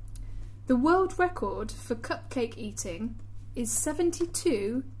 The world record for cupcake eating is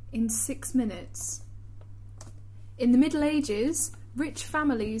 72 in 6 minutes. In the Middle Ages, rich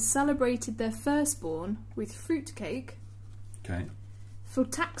families celebrated their firstborn with fruitcake. Okay. For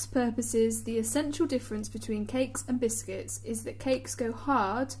tax purposes, the essential difference between cakes and biscuits is that cakes go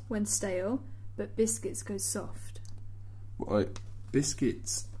hard when stale, but biscuits go soft. Well,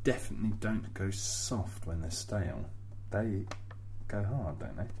 biscuits definitely don't go soft when they're stale. They go hard,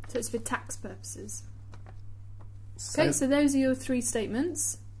 don't they? So it's for tax purposes. So, Okay, so those are your 3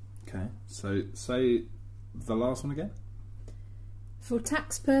 statements. okay. So say the last one again. For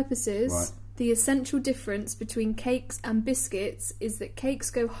tax purposes, Right. the essential difference between cakes and biscuits is that cakes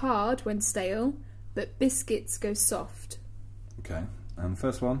go hard when stale, but biscuits go soft. Okay. And the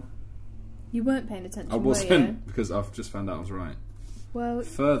first one. You weren't paying attention, I were wasn't because I've just found out I was right. you? Well,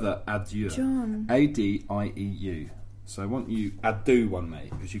 Further adieu. John. A-D-I-E-U. So I want you ado one, mate,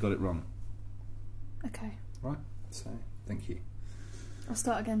 because you got it wrong. Okay, Right. So thank you. I'll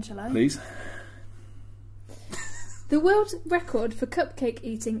start again, shall I? Please. The world record for cupcake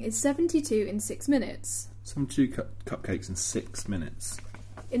eating is 72 in 6 minutes. 72 cupcakes in 6 minutes.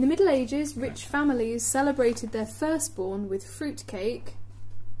 In the Middle Ages, rich families celebrated their firstborn with fruitcake.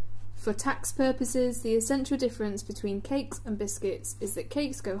 For tax purposes, the essential difference between cakes and biscuits is that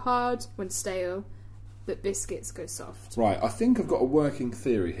cakes go hard when stale, but biscuits go soft. Right, I think I've got a working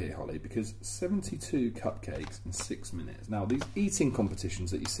theory here, Holly, because 72 cupcakes in 6 minutes. Now, these eating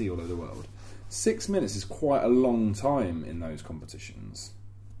competitions that you see all over the world, 6 minutes is quite a long time in those competitions.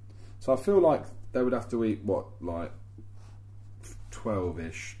 So I feel like they would have to eat, what, like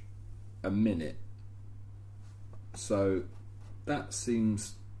 12-ish a minute. So that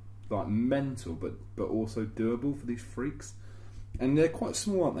seems like mental, but also doable for these freaks. And they're quite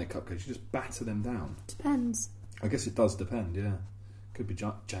small, aren't they, cupcakes? You just batter them down. Depends. I guess it does depend, yeah. Could be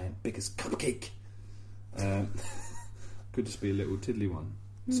giant, biggest cupcake. Could just be a little tiddly one.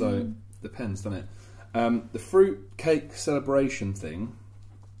 So, depends, doesn't it? The fruit cake celebration thing,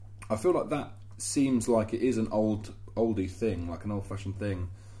 I feel like that seems like it is an oldie thing, like an old-fashioned thing,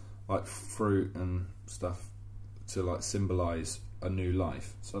 like fruit and stuff to like symbolise a new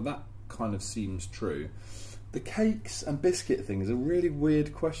life. So that kind of seems true. The cakes and biscuit thing is a really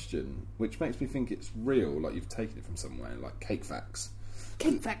weird question, which makes me think it's real, like you've taken it from somewhere, like Cake Facts.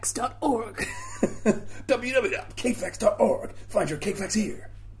 Cakefacts.org. www.cakefacts.org. Find your Cake Facts here.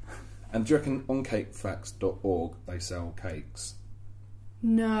 And do you reckon on cakefacts.org they sell cakes?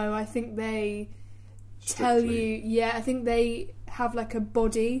 No, I think they tell Strictly. you... Yeah, I think they have like a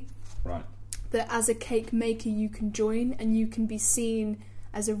body Right. that as a cake maker you can join, and you can be seen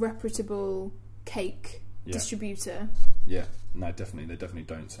as a reputable cake distributor. Yeah. No, definitely. They definitely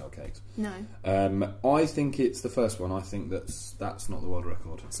don't sell cakes. No. I think it's the first one. I think that's not the world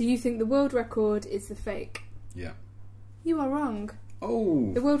record. So you think the world record is the fake? Yeah. You are wrong.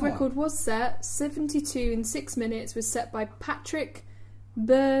 Oh. The world fuck. record was set 72 in 6 minutes, was set by Patrick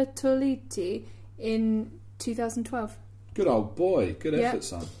Bertoliti in 2012. Good old boy. Good Yeah. effort,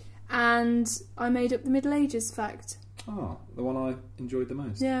 son. And I made up the Middle Ages fact. Ah, the one I enjoyed the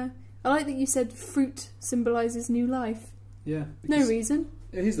most. Yeah. I like that you said fruit symbolises new life. Yeah. No because- reason.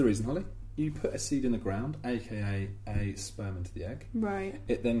 Here's the reason, Holly. You put a seed in the ground, aka a sperm into the egg. Right.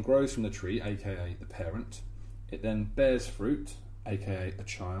 It then grows from the tree, aka the parent. It then bears fruit, aka a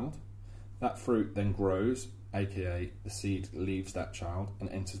child. That fruit then grows, aka the seed leaves that child and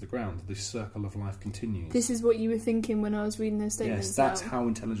enters the ground. This circle of life continues. This is what you were thinking when I was reading those statements. Yes, that's out. how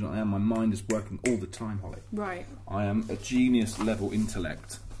intelligent I am. My mind is working all the time, Holly. Right. I am a genius level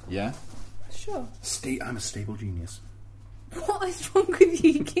intellect. Yeah? Sure. I'm a stable genius. What is wrong with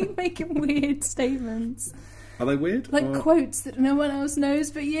you? You keep making weird statements. Are they weird? Like Or- quotes that no one else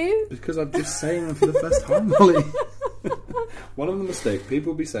knows but you? Because I'm just saying them for the first time, Holly. One of them a mistake.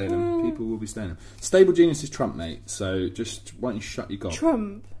 People will be saying them. People will be saying them. Stable genius is Trump, mate. So just why don't you shut your gob?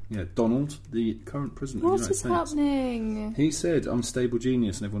 Trump. Yeah, Donald, the current president What of the United is States. happening? He said, "I'm a stable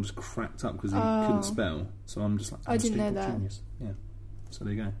genius," and everyone just cracked up because he couldn't spell. So I'm just like, I'm I a didn't know stable that. genius. Yeah. So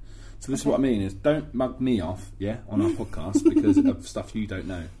there you go. So this is what I mean: is don't mug me off, yeah, on our podcast because of stuff you don't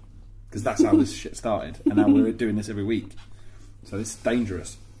know. Because that's how this shit started, and now we're doing this every week. So this is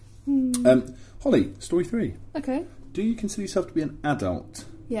dangerous. Holly, story 3. Okay. Do you consider yourself to be an adult?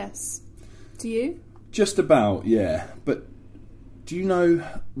 Yes. Do you? Just about, yeah. But do you know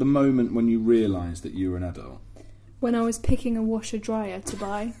the moment when you realised that you were an adult? When I was picking a washer dryer to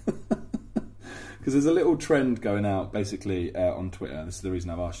buy. Because there's a little trend going out, basically, on Twitter. This is the reason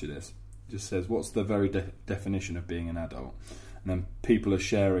I've asked you this. It just says, what's the very definition of being an adult? And then people are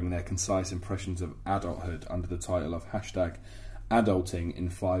sharing their concise impressions of adulthood under the title of hashtag adulting in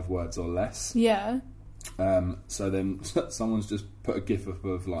 5 words or less. Yeah. So then someone's just put a gif up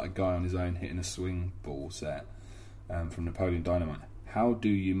of like a guy on his own hitting a swing ball set from Napoleon Dynamite. How do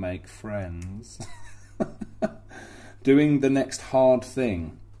you make friends? Doing the next hard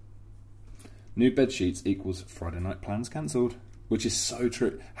thing. New bed sheets equals Friday night plans cancelled. Which is so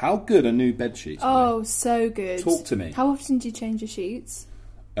true. How good are new bed sheets? Oh, so good. Talk to me. How often do you change your sheets?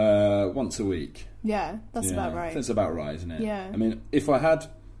 Once a week. Yeah, that's Yeah, about right. That's about right, isn't it? Yeah. I mean, if I had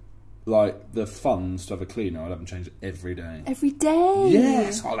like the funds to have a cleaner, I'd have them changed every day. Every day?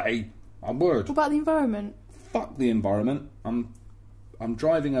 Yes, Holly. I would. What about the environment? Fuck the environment. I'm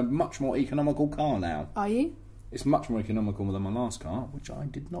driving a much more economical car now. Are you? It's much more economical than my last car, which I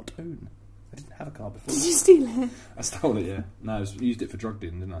did not own. I didn't have a car before. Did you steal it? I stole it, yeah. No, I used it for drug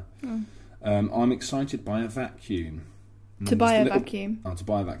dealing, didn't I? I'm excited by a vacuum. And To then buy there's a the little- vacuum. Oh, to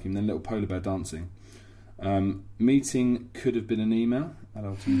buy a vacuum. Then little polar bear dancing. Meeting could have been an email.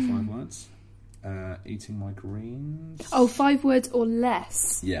 Adulting in 5 words. Eating my greens. Oh, 5 words or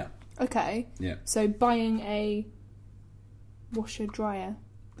less. Yeah, Okay. yeah. So buying a washer dryer.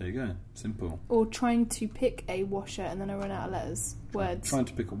 There you go. Simple. Or trying to pick a washer and then I run out of letters. Words. Trying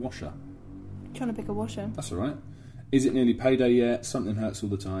to pick a washer. Trying to pick a washer. That's all right. Is it nearly payday yet? Something hurts all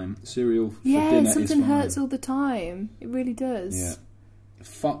the time. Cereal for Yeah, dinner is something fine. hurts all the time. It really does. Yeah.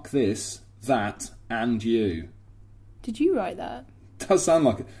 Fuck this, that, and you. Did you write that? Does sound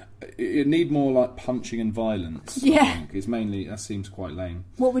like it need more like punching and violence. Yeah. I think. It's mainly that seems quite lame.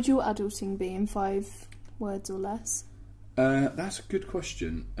 What would your adulting be in 5 words or less? That's a good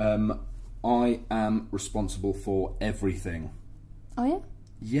question. I am responsible for everything. Oh yeah?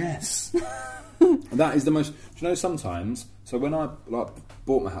 Yes. That is the most. Do you know sometimes? So when I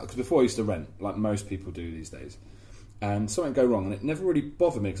bought my house, because before I used to rent, like most people do these days, and something go wrong, and it never really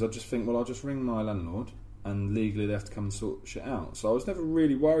bothered me because I just think, well, I'll just ring my landlord, and legally they have to come and sort shit out. So I was never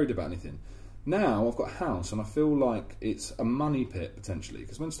really worried about anything. Now I've got a house, and I feel like it's a money pit potentially,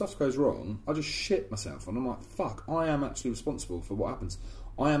 because when stuff goes wrong, I just shit myself, and I'm like, fuck, I am actually responsible for what happens.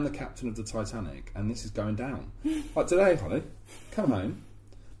 I am the captain of the Titanic, and this is going down. Like today, Holly, come home.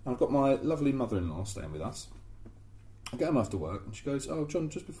 I've got my lovely mother-in-law staying with us. I get home after work, and she goes, "Oh, John,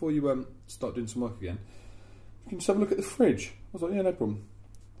 just before you start doing some work again, can you just have a look at the fridge?" I was like, "Yeah, no problem."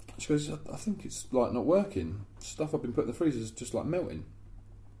 She goes, "I think it's like not working. Stuff I've been putting in the freezer is just like melting."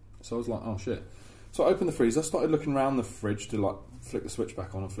 So I was like, "Oh shit!" So I opened the freezer, started looking around the fridge to like flick the switch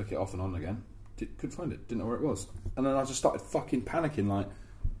back on and flick it off and on again. Couldn't find it. Didn't know where it was. And then I just started fucking panicking, like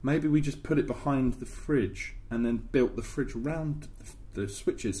maybe we just put it behind the fridge and then built the fridge around the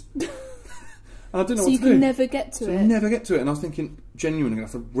switches. And I didn't know what to do. So you can never get to it? Never get to it. And I was thinking, genuinely, I'm going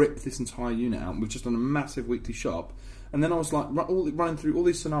to have to rip this entire unit out. We've just done a massive weekly shop. And then I was like, running through all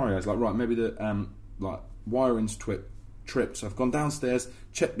these scenarios, like, right, maybe the wiring's tripped. So I've gone downstairs,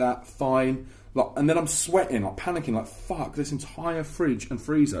 checked that, fine. Like, and then I'm sweating, like panicking, like, fuck, this entire fridge and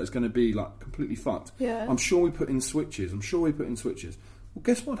freezer is going to be like completely fucked. Yeah. I'm sure we put in switches. Well,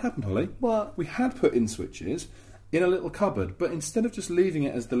 guess what happened, Holly? What? We had put in switches in a little cupboard, but instead of just leaving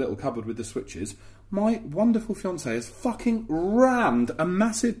it as the little cupboard with the switches, my wonderful fiancée has fucking rammed a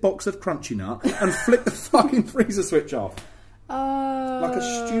massive box of Crunchy Nut and flicked the fucking freezer switch off. Oh. Like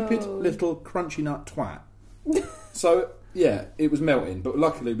a stupid little Crunchy Nut twat. So, yeah, it was melting, but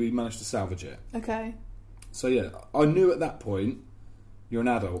luckily we managed to salvage it. Okay. So, yeah, I knew at that point, you're an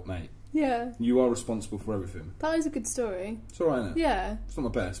adult, mate. Yeah. You are responsible for everything. That is a good story. It's alright, isn't it? Yeah. It's not my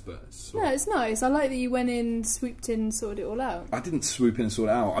best, but it's No, it's nice. I like that you went in, swooped in, sorted it all out. I didn't swoop in and sort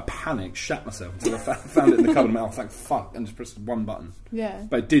it out. I panicked, shat myself until I found it in the cupboard and I was like, fuck, and just pressed one button. Yeah.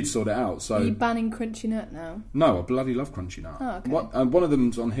 But it did sort it out, so... Are you banning Crunchy Nut now? No, I bloody love Crunchy Nut. Oh, okay. One of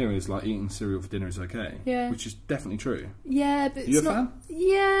them's on here is like eating cereal for dinner is okay. Yeah. Which is definitely true. Yeah, but You it's a not... fan?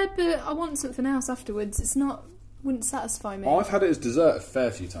 Yeah, but I want something else afterwards. It's not... Wouldn't satisfy me. I've had it as dessert a fair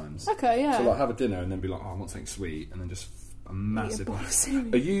few times. Okay, yeah. So like have a dinner and then be like, oh, I want something sweet, and then just a massive bowl one. of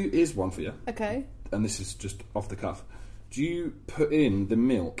cereal. Here's one for you. Okay. And this is just off the cuff. Do you put in the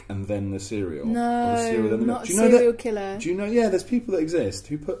milk and then the cereal? No, or the cereal, then the milk? not Do a you know cereal that, killer. Do you know, yeah, there's people that exist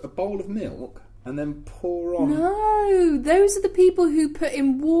who put a bowl of milk and then pour on... No, those are the people who put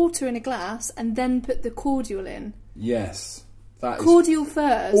in water in a glass and then put the cordial in. Yes. That is Cordial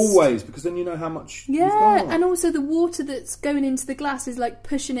first. always, because then you know how much you've Yeah, got. and also the water that's going into the glass is like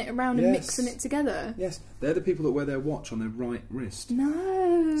pushing it around and Yes. mixing it together. Yes, they're the people that wear their watch on their right wrist. No.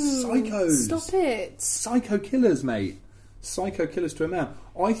 Psychos. Stop it. Psycho killers, mate. Psycho killers to a man.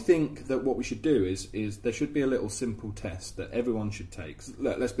 I think that what we should do is there should be a little simple test that everyone should take. 'Cause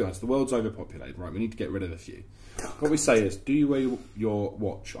let's be honest, the world's overpopulated, right? We need to get rid of a few. What we say is, do you wear your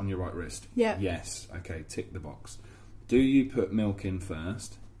watch on your right wrist? Yeah. Yes. Okay, tick the box. Do you put milk in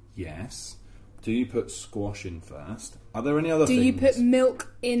first? Yes. Do you put squash in first? Are there any other things? Do you put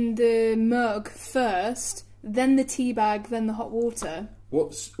milk in the mug first, then the tea bag, then the hot water?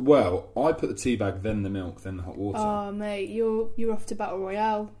 Well, I put the tea bag, then the milk, then the hot water. Oh, mate, you're off to battle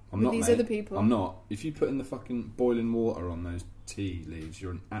royale with these mate. other people. I'm not. If you put in the fucking boiling water on those tea leaves,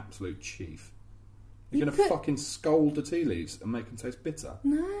 you're an absolute chief. You're going to fucking scold the tea leaves and make them taste bitter.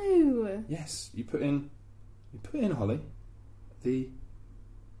 No. Yes, you put in, Holly, the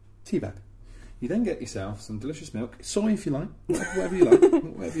tea bag. You then get yourself some delicious milk, soy if you like, whatever you like,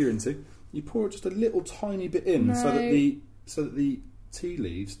 whatever you're into. You pour just a little tiny bit in so that the tea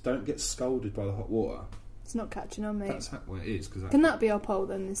leaves don't get scalded by the hot water. It's not catching on, mate. That's how it is. Can that be our poll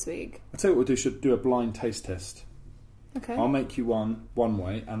then this week? I tell you what we'll do. Should do a blind taste test. Okay. I'll make you one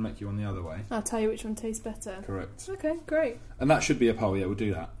way and make you one the other way. I'll tell you which one tastes better. Correct. Okay, great. And that should be a poll. Yeah, we'll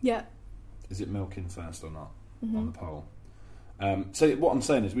do that. Yeah. Is it milk in first or not Mm-hmm. on the poll? So what I'm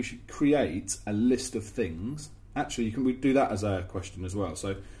saying is we should create a list of things. Actually, we do that as a question as well.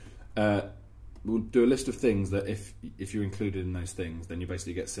 So we'll do a list of things that if you're included in those things, then you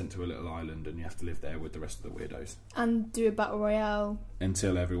basically get sent to a little island and you have to live there with the rest of the weirdos. And do a battle royale.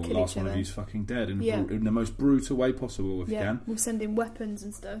 Until everyone, Kill last each one of other. you's fucking dead in, Yeah. in the most brutal way possible if you can. We'll send in weapons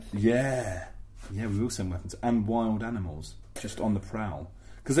and stuff. Yeah, we will send weapons and wild animals just on the prowl.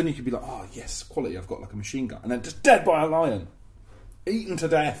 Because then you could be like, oh yes, quality, I've got like a machine gun, and then just dead by a lion, eaten to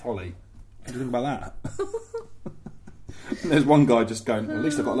death, Holly. What do you think about that? And there's one guy just going, well, at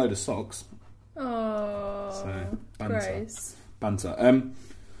least I've got a load of socks. Oh, So banter, gross. banter.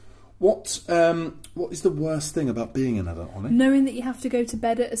 What is the worst thing about being an adult, Holly? Knowing that you have to go to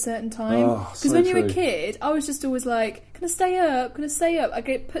bed at a certain time. Oh, Because so when you're true. a kid, I was just always like, can I stay up? Can I stay up? I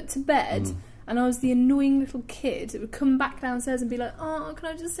get put to bed, and I was the annoying little kid that would come back downstairs and be like, oh, can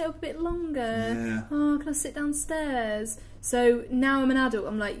I just stay up a bit longer? Yeah. Oh, can I sit downstairs? So now I'm an adult,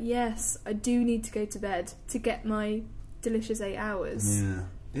 I'm like, yes, I do need to go to bed to get my delicious 8 hours. Yeah.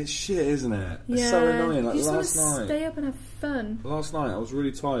 It's shit, isn't it? Yeah. It's so annoying. Like you just last want to night. stay up and have fun. Last night I was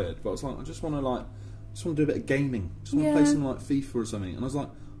really tired, but I was like, I just want to do a bit of gaming. Just want to Yeah. play some like FIFA or something. And I was like,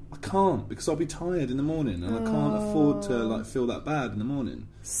 I can't because I'll be tired in the morning, and I can't afford to like feel that bad in the morning.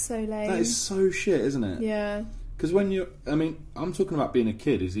 So lame. That is so shit, isn't it? Yeah. Because when you're, I mean, I'm talking about being a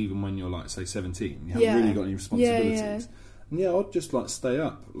kid is even when you're like, say, 17. You haven't Yeah. really got any responsibilities. Yeah. And yeah, I'd just like stay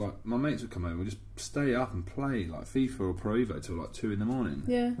up. Like my mates would come over, we'd just stay up and play like FIFA or Pro Evo till like 2 in the morning.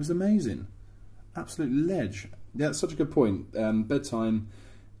 Yeah. It was amazing. Absolute ledge. Yeah, that's such a good point. Bedtime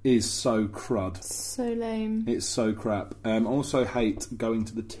is so crud. So lame. It's so crap. I also hate going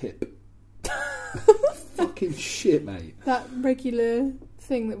to the tip. Fucking shit, mate. That regular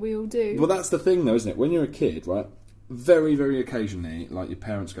thing that we all do. Well, that's the thing, though, isn't it? When you're a kid, right? Very, very occasionally, like your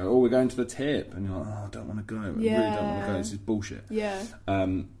parents go, "Oh, we're going to the tip," and you're like, "Oh, I don't want to go. I really don't want to go. This is bullshit." Yeah.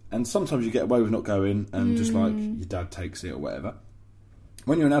 And sometimes you get away with not going, and just like your dad takes it or whatever.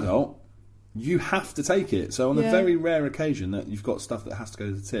 When you're an adult, you have to take it. So on a Yeah. very rare occasion that you've got stuff that has to go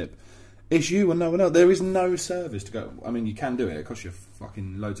to the tip, it's you and no one else. There is no service to go. I mean, you can do it. It costs you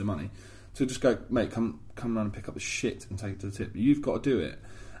fucking loads of money. So just go, mate, come around and pick up the shit and take it to the tip. You've got to do it.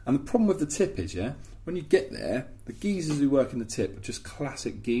 And the problem with the tip is, yeah, when you get there, the geezers who work in the tip are just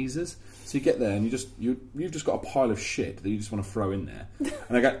classic geezers. So you get there and you've just got a pile of shit that you just want to throw in there. And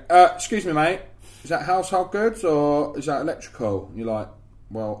they go, excuse me, mate, is that household goods or is that electrical? And you're like,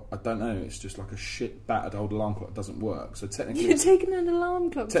 well, I don't know. It's just like a shit battered old alarm clock that doesn't work. So technically, You're taking an alarm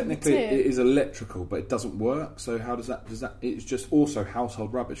clock technically to the tip. it is electrical, but it doesn't work. So how does that? It's just also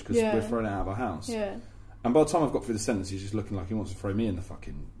household rubbish because Yeah. we're throwing it out of our house. Yeah. And by the time I've got through the sentence, he's just looking like he wants to throw me in the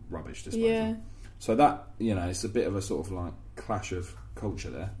fucking rubbish disposal. Yeah. So that, you know, it's a bit of a sort of like clash of culture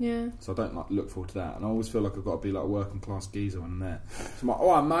there. Yeah. So I don't like look forward to that. And I always feel like I've got to be like a working class geezer when I'm there. So I'm like,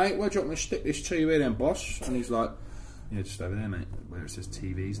 all right, mate, where do you want me to stick this to you here then, boss? And he's like, yeah, just over there, mate, where it says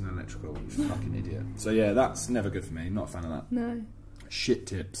TVs and electrical. You fucking idiot. So yeah, that's never good for me. Not a fan of that. No. Shit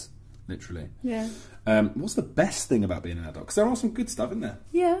tips, literally. Yeah. What's the best thing about being an adult? Because there are some good stuff, isn't there?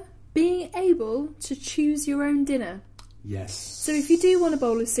 Yeah. Being able to choose your own dinner. Yes. So if you do want a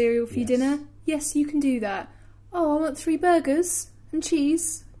bowl of cereal for your Yes. dinner, yes, you can do that. Oh, I want 3 burgers and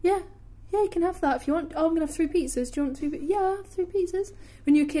cheese. Yeah. Yeah, you can have that if you want. Oh, I'm going to have 3 pizzas. Do you want 3 pizzas? Yeah, I'll have 3 pizzas.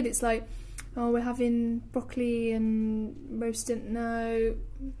 When you're a kid, it's like, oh, we're having broccoli and roast dinner. No.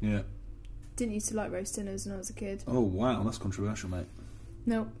 Yeah. Didn't used to like roast dinners when I was a kid. Oh, wow, that's controversial, mate.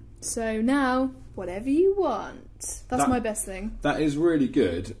 No. So now, whatever you want. That's That- my best thing. That is really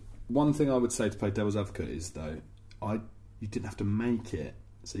good. One thing I would say to play devil's advocate is, though, you didn't have to make it.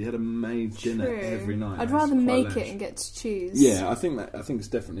 So you had a made dinner True. every night. I'd That's rather quite make ledge. it and get to choose. Yeah, I think it's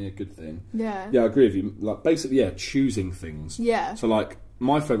definitely a good thing. Yeah. Yeah, I agree with you. Like basically, yeah, choosing things. Yeah. So like,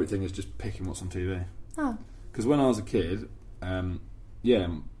 my favourite thing is just picking what's on TV. Oh. Because when I was a kid, yeah,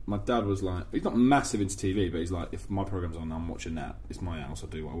 my dad was like, he's not massive into TV, but he's like, if my program's on, I'm watching that. It's my house, I'll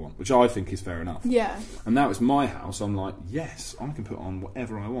do what I want, which I think is fair enough. Yeah. And now it's my house, I'm like, yes, I can put on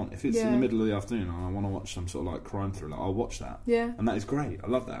whatever I want. If it's in Yeah. the middle of the afternoon and I want to watch some sort of like crime thriller, I'll watch that. Yeah. And that is great. I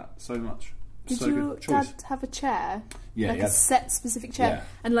love that so much. Did so your good choice. dad have a chair? Yeah, like he a had- set specific chair? Yeah.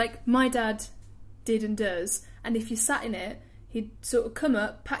 And like my dad did and does, and if you sat in it, he'd sort of come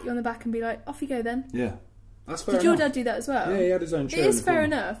up, pat you on the back and be like, off you go then. Yeah. That's fair Did your enough. dad do that as well? Yeah, he had his own It chair. in is the fair corner.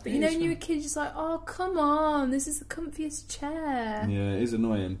 enough, but It you know is when you were a fair. kid, you're just like, oh, come on, this is the comfiest chair. Yeah, it is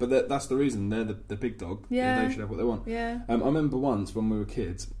annoying. But that's the reason. They're the big dog. Yeah. They should have what they want. Yeah. I remember once when we were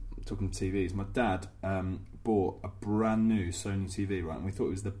kids, talking TVs, my dad bought a brand new Sony TV, right? And we thought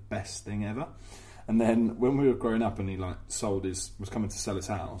it was the best thing ever. And then when we were growing up and he like was coming to sell his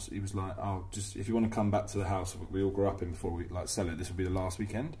house, he was like, oh, just if you want to come back to the house we all grew up in before we like sell it, this will be the last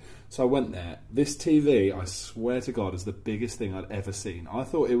weekend. So I went there. This TV, I swear to God, is the biggest thing I'd ever seen. I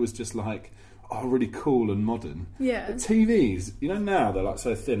thought it was just like, oh, really cool and modern. Yeah. But TVs, you know, now they're like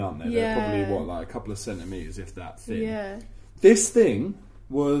so thin, aren't they? Yeah. They're probably like a couple of centimetres, if that thin. Yeah. This thing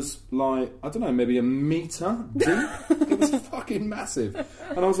was like, I don't know, maybe a metre deep. It was fucking massive.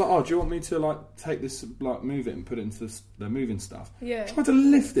 And I was like, oh, do you want me to like take this, like move it and put it into the moving stuff? Yeah. Tried to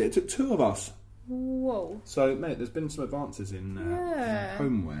lift it. It took 2 of us. Whoa. So, mate, there's been some advances in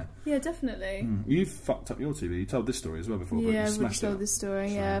homeware. Yeah, definitely. You've fucked up your TV. You told this story as well before, but Yeah, you I've already smashed told it. this story.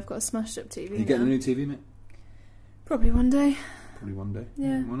 So- Yeah, I've got a smashed up TV You getting now. a new TV, mate? Probably one day. Probably one day.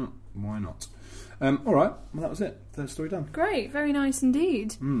 Yeah. Why not? Why not? All right. Well, that was it. Third story done. Great, very nice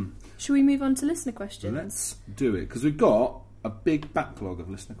indeed. Shall we move on to listener questions? Let's do it, because we've got a big backlog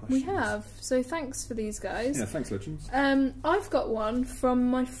of listener questions. We have, so thanks for these guys. Yeah, thanks, legends. I've got one from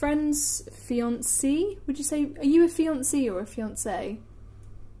my friend's fiancé. Would you say, are you a fiancé or a fiancé?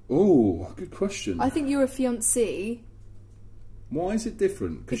 Oh, good question. I think you're a fiancé. Why is it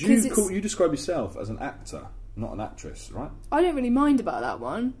different? Because you describe yourself as an actor, not an actress, right? I don't really mind about that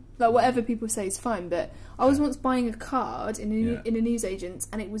one. Like, whatever people say is fine, but I was once buying a card in a newsagent's,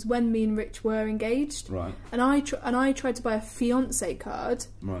 and it was when me and Rich were engaged. Right. And I tried to buy a fiancé card.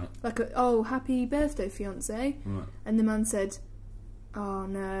 Right. Like, happy birthday, fiancé. Right. And the man said, oh,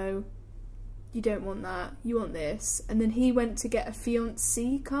 no, you don't want that. You want this. And then he went to get a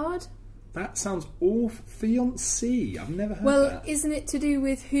fiancé card. That sounds awful. Fiancé. I've never heard that. Well, isn't it to do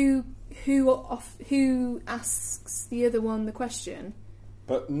with who asks the other one the question?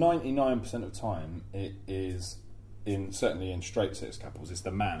 But 99% of the time, it is, certainly in straight-sex couples, it's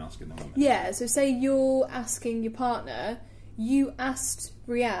the man asking the woman. Yeah, so say you're asking your partner, you asked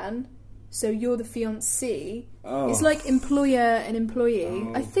Rianne, so you're the fiancé. Oh. It's like employer and employee.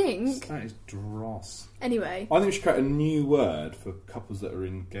 Oh, I think. That is dross. Anyway. I think we should create a new word for couples that are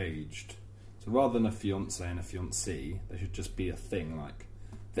engaged. So rather than a fiancé and a fiancée, there should just be a thing like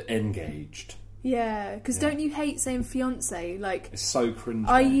the engaged. Yeah, because don't you hate saying fiancé? Like, it's so cringe.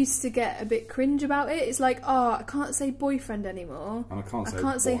 I used to get a bit cringe about it. It's like, I can't say boyfriend anymore. And I can't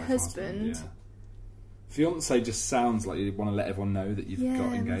say boy, husband. Yeah. Fiancé just sounds like you want to let everyone know that you've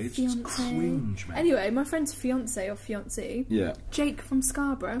got engaged. It's cringe, man. Anyway, my friend's fiancé or fiancée, Jake from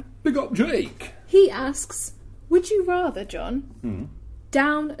Scarborough. Big up, Jake. He asks, would you rather, John,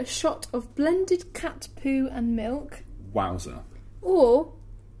 down a shot of blended cat poo and milk, Wowzer, or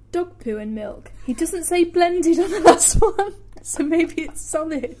dog poo and milk? He doesn't say blended on the last one, so maybe it's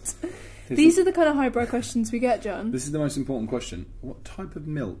solid. These are the kind of highbrow questions we get, John. This is the most important question. What type of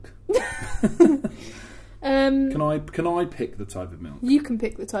milk? Can I pick the type of milk? You can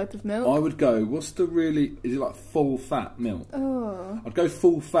pick the type of milk. I would go, is it like full fat milk? Oh. I'd go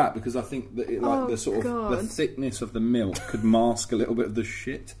full fat because I think that the thickness of the milk could mask a little bit of the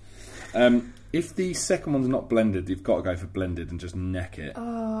shit. If the second one's not blended, you've got to go for blended and just neck it.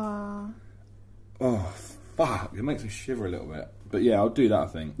 Oh, fuck. It makes me shiver a little bit. But yeah, I'll do that, I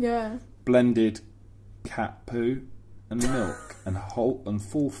think. Yeah. Blended cat poo and milk and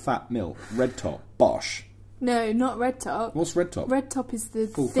full fat milk. Red Top. Bosh. No, not Red Top. What's Red Top? Red Top is the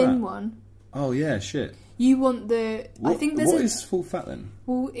full thin fat one. Oh, yeah, shit. You want the... What there's is full fat then?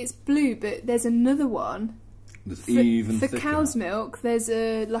 Well, it's blue, but there's another one. That's even thicker. For cow's milk, there's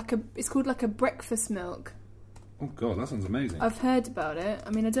it's called like a breakfast milk. Oh god, that sounds amazing. I've heard about it. I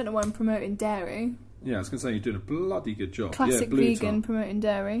mean, I don't know why I'm promoting dairy. Yeah, I was going to say you're doing a bloody good job. Classic vegan promoting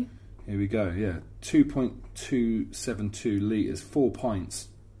dairy. Here we go, yeah. 2.272 litres, 4 pints.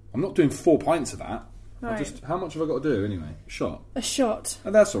 I'm not doing 4 pints of that. Right. How much have I got to do anyway? A shot.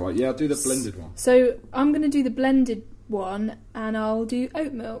 Oh, that's alright, yeah, I'll do the blended one. So I'm going to do the blended one, and I'll do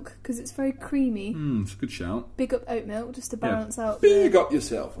oat milk because it's very creamy. It's a good shout. Big up oat milk just to balance out Big up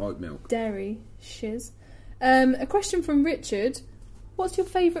yourself, oat milk. Dairy shiz. A question from Richard. What's your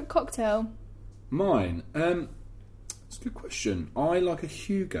favourite cocktail? Mine? It's a good question. I like a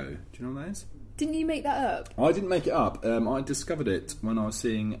Hugo. Do you know what that is? Didn't you make that up? I didn't make it up. I discovered it when I was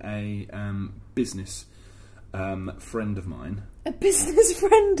seeing a business friend of mine. A business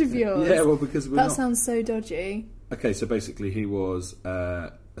friend of yours? Yeah, well, because that sounds so dodgy. Okay, so basically he was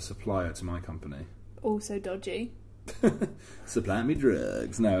a supplier to my company. Also dodgy. Supply me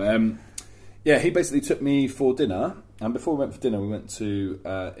drugs. No, yeah, he basically took me for dinner, and before we went for dinner, we went to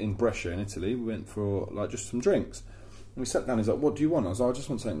in Brescia in Italy. We went for just some drinks. And we sat down. He's like, "What do you want?" I was like, "I just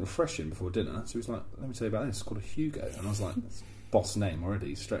want something refreshing before dinner." So he's like, "Let me tell you about this. It's called a Hugo." And I was like, "Boss name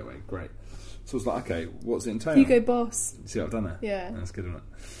already straight away, great." So I was like, "Okay, what's it entail?" Hugo Boss. You see what I've done there? Yeah, that's good, isn't it?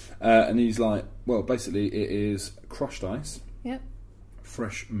 And he's like, "Well, basically, it is crushed ice,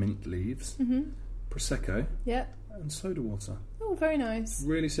 fresh mint leaves, prosecco, and soda water." Oh, very nice.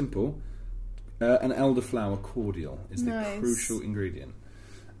 Really simple. An elderflower cordial is the crucial ingredient.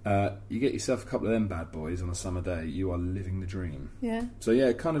 You get yourself a couple of them bad boys on a summer day, you are living the dream. Yeah. So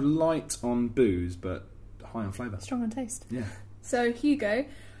yeah, kind of light on booze, but high on flavour. Strong on taste. Yeah. So Hugo.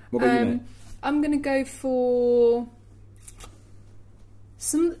 What about you, mate? I'm going to go for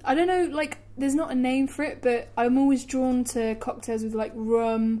some, I don't know, there's not a name for it, but I'm always drawn to cocktails with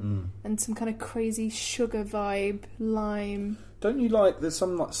rum and some kind of crazy sugar vibe, lime. Don't you there's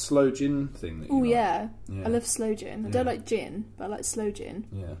some slow gin thing that you like? Yeah. I love slow gin. I don't like gin, but I like slow gin.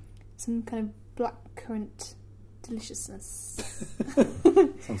 Yeah. Some kind of blackcurrant deliciousness.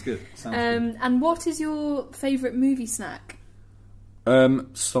 Sounds good. And what is your favourite movie snack?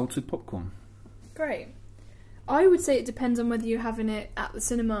 Salted popcorn. Great. I would say it depends on whether you're having it at the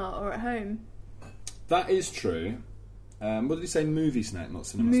cinema or at home. That is true. What did you say? Movie snack, not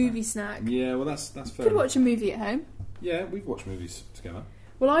cinema Movie snack. Yeah, well, that's fair. Could watch a movie at home. Yeah, we've watched movies together.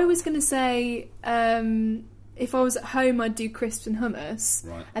 Well, I was going to say, if I was at home, I'd do crisps and hummus.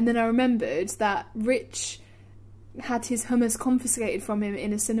 Right. And then I remembered that Rich had his hummus confiscated from him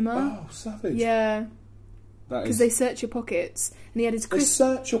in a cinema. Oh, savage. Yeah. Because they search your pockets. And he had his crisps. They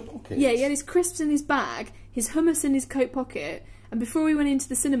search your pockets? Yeah, he had his crisps in his bag, his hummus in his coat pocket. And before we went into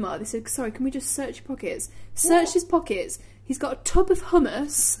the cinema, they said, sorry, can we just search your pockets? Searched his pockets. He's got a tub of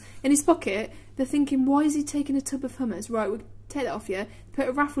hummus in his pocket. They're thinking, why is he taking a tub of hummus? Right, we'll take that off you. Put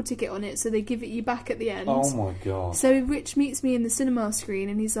a raffle ticket on it so they give it you back at the end. Oh my God. So Rich meets me in the cinema screen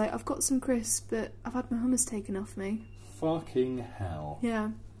and he's like, I've got some crisps, but I've had my hummus taken off me. Fucking hell.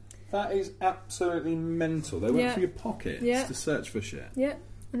 Yeah. That is absolutely mental. They went through your pockets to search for shit. Yeah,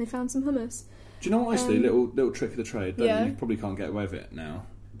 and they found some hummus. Do you know what I used to do? Little trick of the trade. Yeah. You probably can't get away with it now.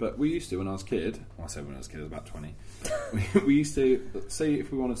 But we used to when I was a kid. Well, I said when I was a kid, I was about 20. we used to, say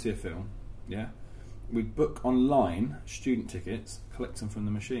if we wanted to see a film, we'd book online student tickets, collect them from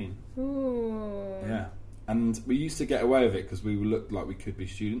the machine. Ooh. Yeah. And we used to get away with it because we looked like we could be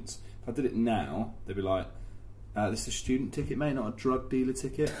students. If I did it now, they'd be like, this is a student ticket, mate, not a drug dealer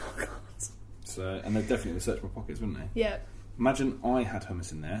ticket. Oh, God. So, and they'd definitely search my pockets, wouldn't they? Yeah. Imagine I had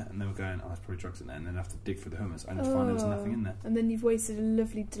hummus in there and they were going, there's probably drugs in there, and then I'd have to dig for the hummus and find there was nothing in there. And then you've wasted a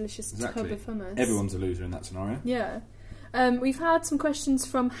lovely, delicious Exactly. tub of hummus. Everyone's a loser in that scenario. Yeah. We've had some questions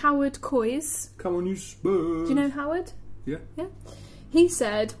from Howard Coys. Come on, you Spurs. Do you know Howard? Yeah. Yeah. He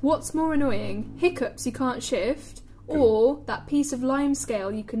said, what's more annoying, hiccups you can't shift, or that piece of lime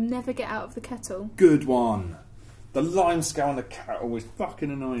scale you can never get out of the kettle? Good one. The lime scale on the kettle is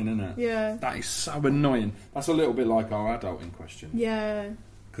fucking annoying, isn't it? Yeah. That is so annoying. That's a little bit like our adulting question. Yeah.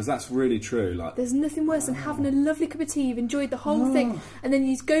 Because that's really true. Like, there's nothing worse than having a lovely cup of tea, you've enjoyed the whole thing, and then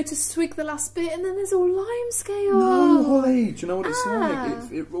you go to swig the last bit, and then there's all lime scale. No, Holly, do you know what it's like?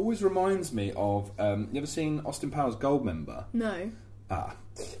 It always reminds me of, you ever seen Austin Powers Goldmember? No.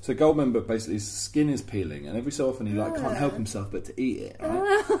 So Goldmember, basically his skin is peeling, and every so often he can't help himself but to eat it,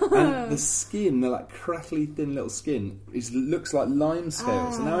 right? And the skin, the crackly thin little skin, looks like lime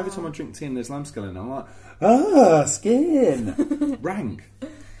scales. And now every time I drink tea and there's lime scale in it, I'm like, skin! Rank.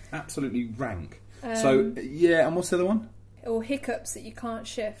 Absolutely rank. So, yeah, and what's the other one? Or hiccups that you can't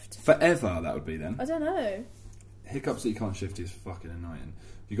shift. Forever, that would be then. I don't know. Hiccups that you can't shift is fucking annoying.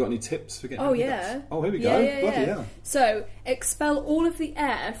 You got any tips for getting hiccups? Yeah. Oh, here we go. Bloody hell. So, expel all of the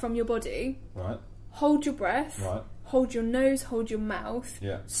air from your body. Right. Hold your breath. Right. Hold your nose, hold your mouth.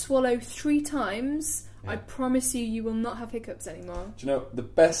 Yeah. Swallow 3 times. Yeah. I promise you will not have hiccups anymore. Do you know, the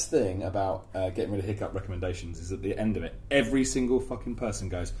best thing about getting rid of hiccup recommendations is at the end of it, every single fucking person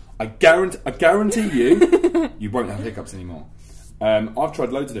goes, I guarantee you, you won't have hiccups anymore. I've tried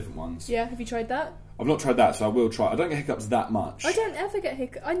loads of different ones. Yeah, have you tried that? I've not tried that, so I will try. I don't get hiccups that much. I don't ever get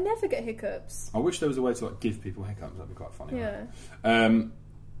hiccups. I never get hiccups. I wish there was a way to give people hiccups. That'd be quite funny. Yeah. Right?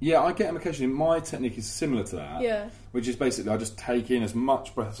 Yeah, I get them occasionally. My technique is similar to that. Yeah. Which is basically I just take in as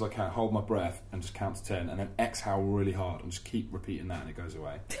much breath as I can, hold my breath, and just count to 10, and then exhale really hard, and just keep repeating that, and it goes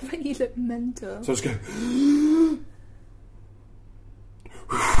away. But you look mental. So I just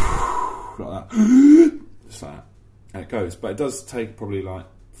go like that, just like that, and it goes. But it does take probably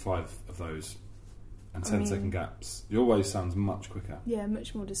 5 of those, and 10-second gaps. Your way sounds much quicker. Yeah,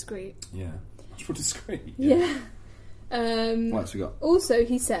 much more discreet. Yeah, much more discreet. Yeah. What else we got? Also,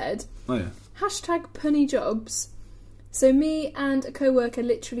 he said, #punny_jobs. So me and a co-worker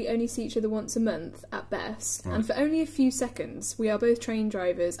literally only see each other once a month at best, and for only a few seconds. We are both train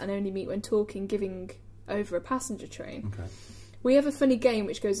drivers and only meet when talking, giving over a passenger train. Okay. We have a funny game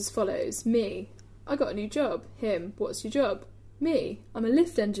which goes as follows. Me, I got a new job. Him, what's your job? Me, I'm a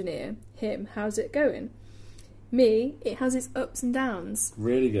lift engineer. Him, how's it going? Me, it has its ups and downs.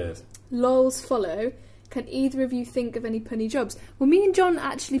 Really good. Lols follow. Can either of you think of any punny jobs? Well, me and John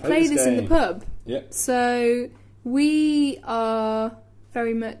actually play this in the pub. Yep. So we are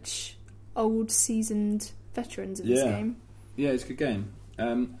very much old, seasoned veterans of this game. Yeah, it's a good game.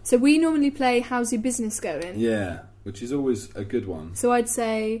 So we normally play How's Your Business Going? Yeah, which is always a good one. So I'd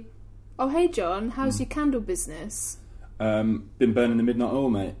say, oh, hey, John, how's your candle business? Been burning the midnight oil,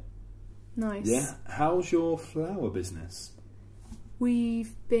 mate. Nice. Yeah. How's your flower business?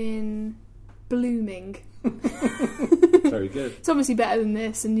 We've been blooming. Very good. It's obviously better than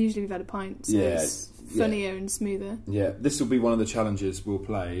this, and usually we've had a pint. So Yeah, it's funnier and smoother. Yeah, this will be one of the challenges we'll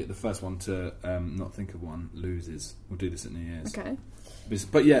play. The first one to not think of one loses. We'll do this at New Year's. Okay.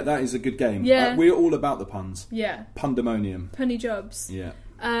 But yeah, that is a good game. Yeah. We're all about the puns. Yeah. Pundemonium. Punny jobs. Yeah.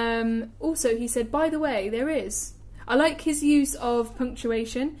 Also, he said, by the way, there is. I like his use of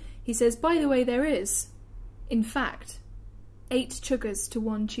punctuation. He says, by the way, there is. In fact, 8 chuggers to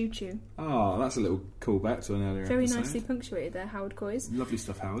 1 choo-choo. Oh, that's a little callback to an earlier Very episode. nicely punctuated there, Howard Coys. Lovely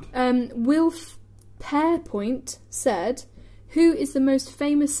stuff, Howard. Wilf Pearpoint said, who is the most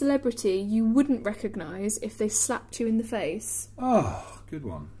famous celebrity you wouldn't recognise if they slapped you in the face? Oh, good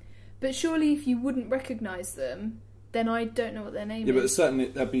one. But surely if you wouldn't recognise them, then I don't know what their name Yeah, but is. certainly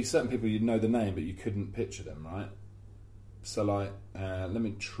there'd be certain people you'd know the name, but you couldn't picture them, right? So, like, let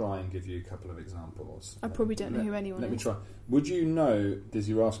me try and give you a couple of examples. I probably don't know who anyone Let me is. try. Would you know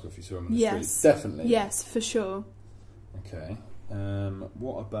Dizzy Rascal if you saw him on the Yes. street? Definitely. Yes, for sure. Okay.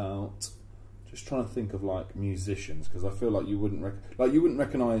 What about... Just trying to think of, like, musicians, because I feel like you wouldn't... you wouldn't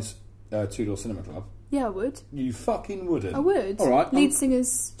recognise Two Door Cinema Club. Yeah, I would. You fucking wouldn't. I would. All right. Lead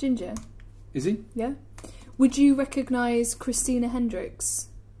singer's Ginger. Is he? Yeah. Would you recognise Christina Hendricks?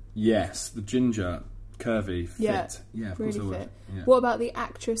 Yes. The ginger, curvy, fit. Yeah, Yeah, of really course I would. fit. Yeah. What about the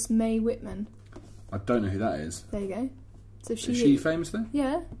actress Mae Whitman? I don't know who that is. There you go. So Is she famous then?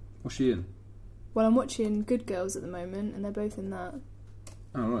 Yeah. What's she in? Well, I'm watching Good Girls at the moment, and they're both in that.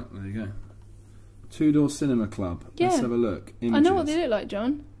 Oh, right. There you go. Two Door Cinema Club. Yeah. Let's have a look. Images. I know what they look like,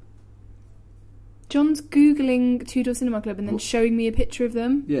 John. John's Googling Two Door Cinema Club and then showing me a picture of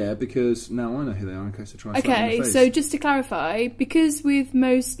them. Yeah, because now I know who they are in case I try and slap them in Okay, the face. so just to clarify, because with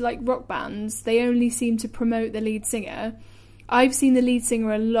most like rock bands, they only seem to promote the lead singer. I've seen the lead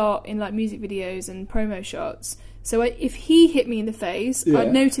singer a lot in like music videos and promo shots. So if he hit me in the face, Yeah.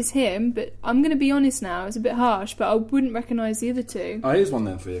 I'd notice him. But I'm going to be honest now; it's a bit harsh, but I wouldn't recognise the other two. Oh, here's one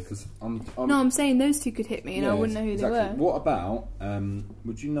then for you, because No, I'm saying those two could hit me, and I wouldn't know who exactly. they were. What about,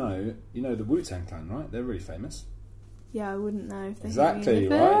 would you know the Wu-Tang Clan, right? They're really famous. Yeah, I wouldn't know if they Exactly, hit me in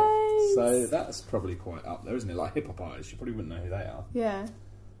the right? face. So that's probably quite up there, isn't it? Like hip-hop artists, you probably wouldn't know who they are. Yeah.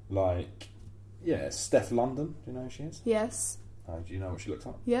 Like, yeah, Steph London, do you know who she is? Yes. Do you know what she looks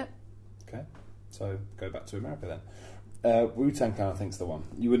like? Yep. Okay, so go back to America then. Wu-Tang Clan, I think's the one.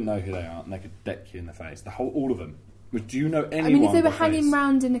 You wouldn't know who they are, and they could deck you in the face. All of them. Do you know anyone? I mean, if they were by hanging face?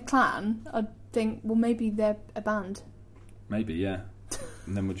 round in a clan, I'd think, well, maybe they're a band. Maybe, yeah.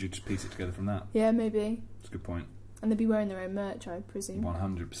 And then would you just piece it together from that? Yeah, maybe. That's a good point. And they'd be wearing their own merch, I presume.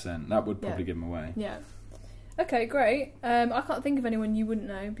 100%. That would probably Yeah. give them away. Yeah. Okay, great. I can't think of anyone you wouldn't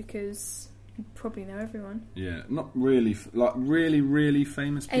know because you probably know everyone. Yeah, not really, really, really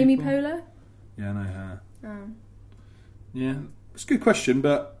famous people. Amy Poehler? Yeah, I know her. Oh. Yeah, it's a good question,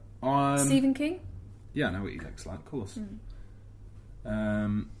 but Stephen King? yeah, I know what he looks like, of course. I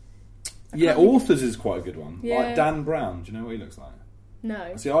Yeah, can't think- authors is quite a good one. Yeah. Like Dan Brown, do you know what he looks like?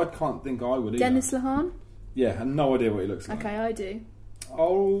 No. See, I can't think I would either. Dennis Lahan? Yeah, I have no idea what he looks like. Okay, I do.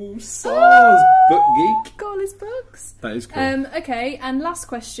 Oh, SARS, book geek. Got all his books. That is cool. Okay, and last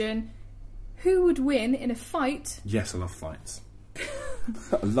question. Who would win in a fight Yes, I love fights.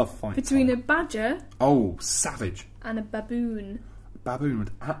 I love fights. between a badger Oh, savage. and a baboon? Baboon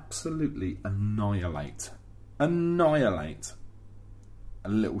would absolutely annihilate a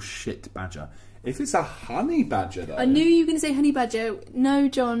little shit badger. If it's a honey badger, though, I knew you were going to say honey badger. No,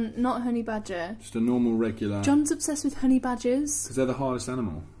 John, not honey badger. just a normal regular. John's obsessed with honey badgers. Because they're the hardest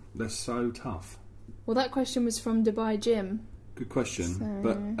animal. They're so tough. Well, that question was from Dubai Jim. Good question. So-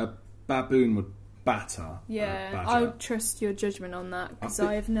 But a baboon would batter. a Yeah, badger. I would trust your judgment on that because I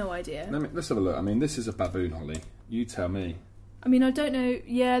think- I have no idea. Let's have a look. I mean, this is a baboon, Holly. You tell me. I mean, I don't know.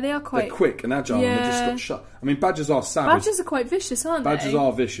 Yeah, they are quite. They're quick and agile, and they just Yeah. got shut. I mean, badgers are savage. Badgers are quite vicious, aren't Badgers they?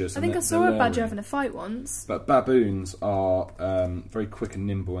 are vicious. I and think I they're saw a badger learning. having a fight once. But baboons are very quick and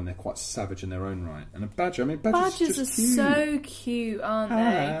nimble, and they're quite savage in their own right. And a badger, I mean, badgers Badgers are just cute. so cute, aren't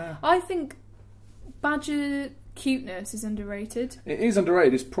they? Ah. I think badger cuteness is underrated. It is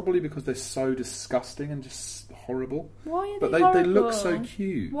underrated. It's probably because they're so disgusting and just horrible. Why are But they they horrible? look so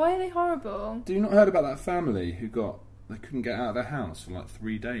cute. Why are they horrible? Do you not heard about that family who they couldn't get out of their house for like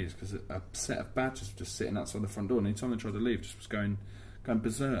 3 days because a set of badgers were just sitting outside the front door, and any time they tried to leave, just was going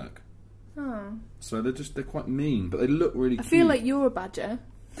berserk. Oh. So they're quite mean, but they look really I cute. feel like you're a badger.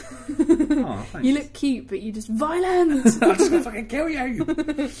 Oh, thanks. You look cute, but you're just violent. I'm just gonna fucking kill you.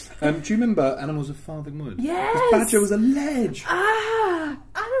 Do you remember Animals of Farthing Wood? Yes. The badger was a ledge.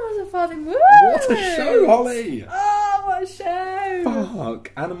 Animals of Farthing Wood. What a show, Holly! Oh, what a show!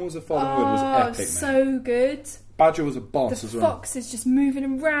 Fuck, Animals of Farthing Wood was epic, man. so good. Badger was a boss The as well. fox is just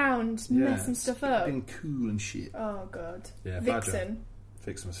moving around, messing stuff up. Being cool and shit. Oh god. Yeah, Badger. Vixen.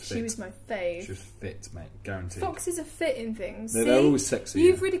 Vixen was fit. She was my fave. She was fit, mate. Guaranteed. Foxes are fit in things. They're See? always sexy.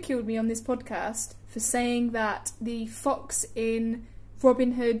 You've ridiculed me on this podcast for saying that the fox in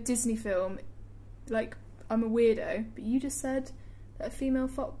Robin Hood Disney film, like, I'm a weirdo, but you just said that a female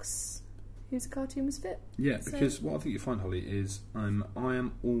fox who's a cartoon was fit. Yeah, So- because what I think you find, Holly, is I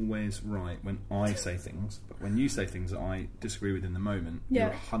am always right when I say things, but when you say things that I disagree with in the moment, Yeah.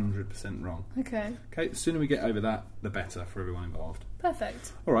 you're 100% wrong. Okay, Okay, the sooner we get over that, the better for everyone involved.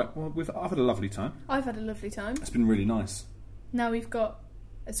 perfect. All right, well, I've had a lovely time. I've had a lovely time. It's been really nice. Now we've got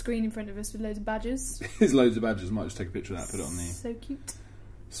a screen in front of us with loads of badges. There's loads of badges. I might just take a picture of that, put it on the... So cute.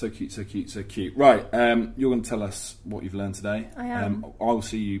 So cute, so cute, so cute. Right, you're going to tell us what you've learned today. I am. I'll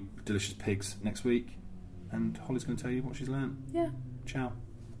see you delicious pigs next week, and Holly's going to tell you what she's learned. Yeah. Ciao.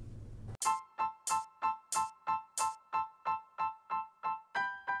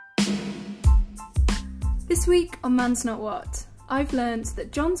 This week on Man's Not What, I've learnt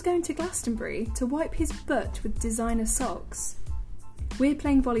that John's going to Glastonbury to wipe his butt with designer socks. We're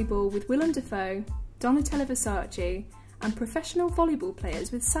playing volleyball with Willem Dafoe, Donatella Versace, and professional volleyball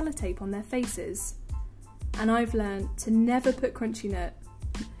players with sellotape on their faces. And I've learnt to never put Crunchy Nut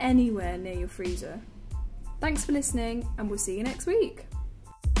anywhere near your freezer. Thanks for listening, and we'll see you next week.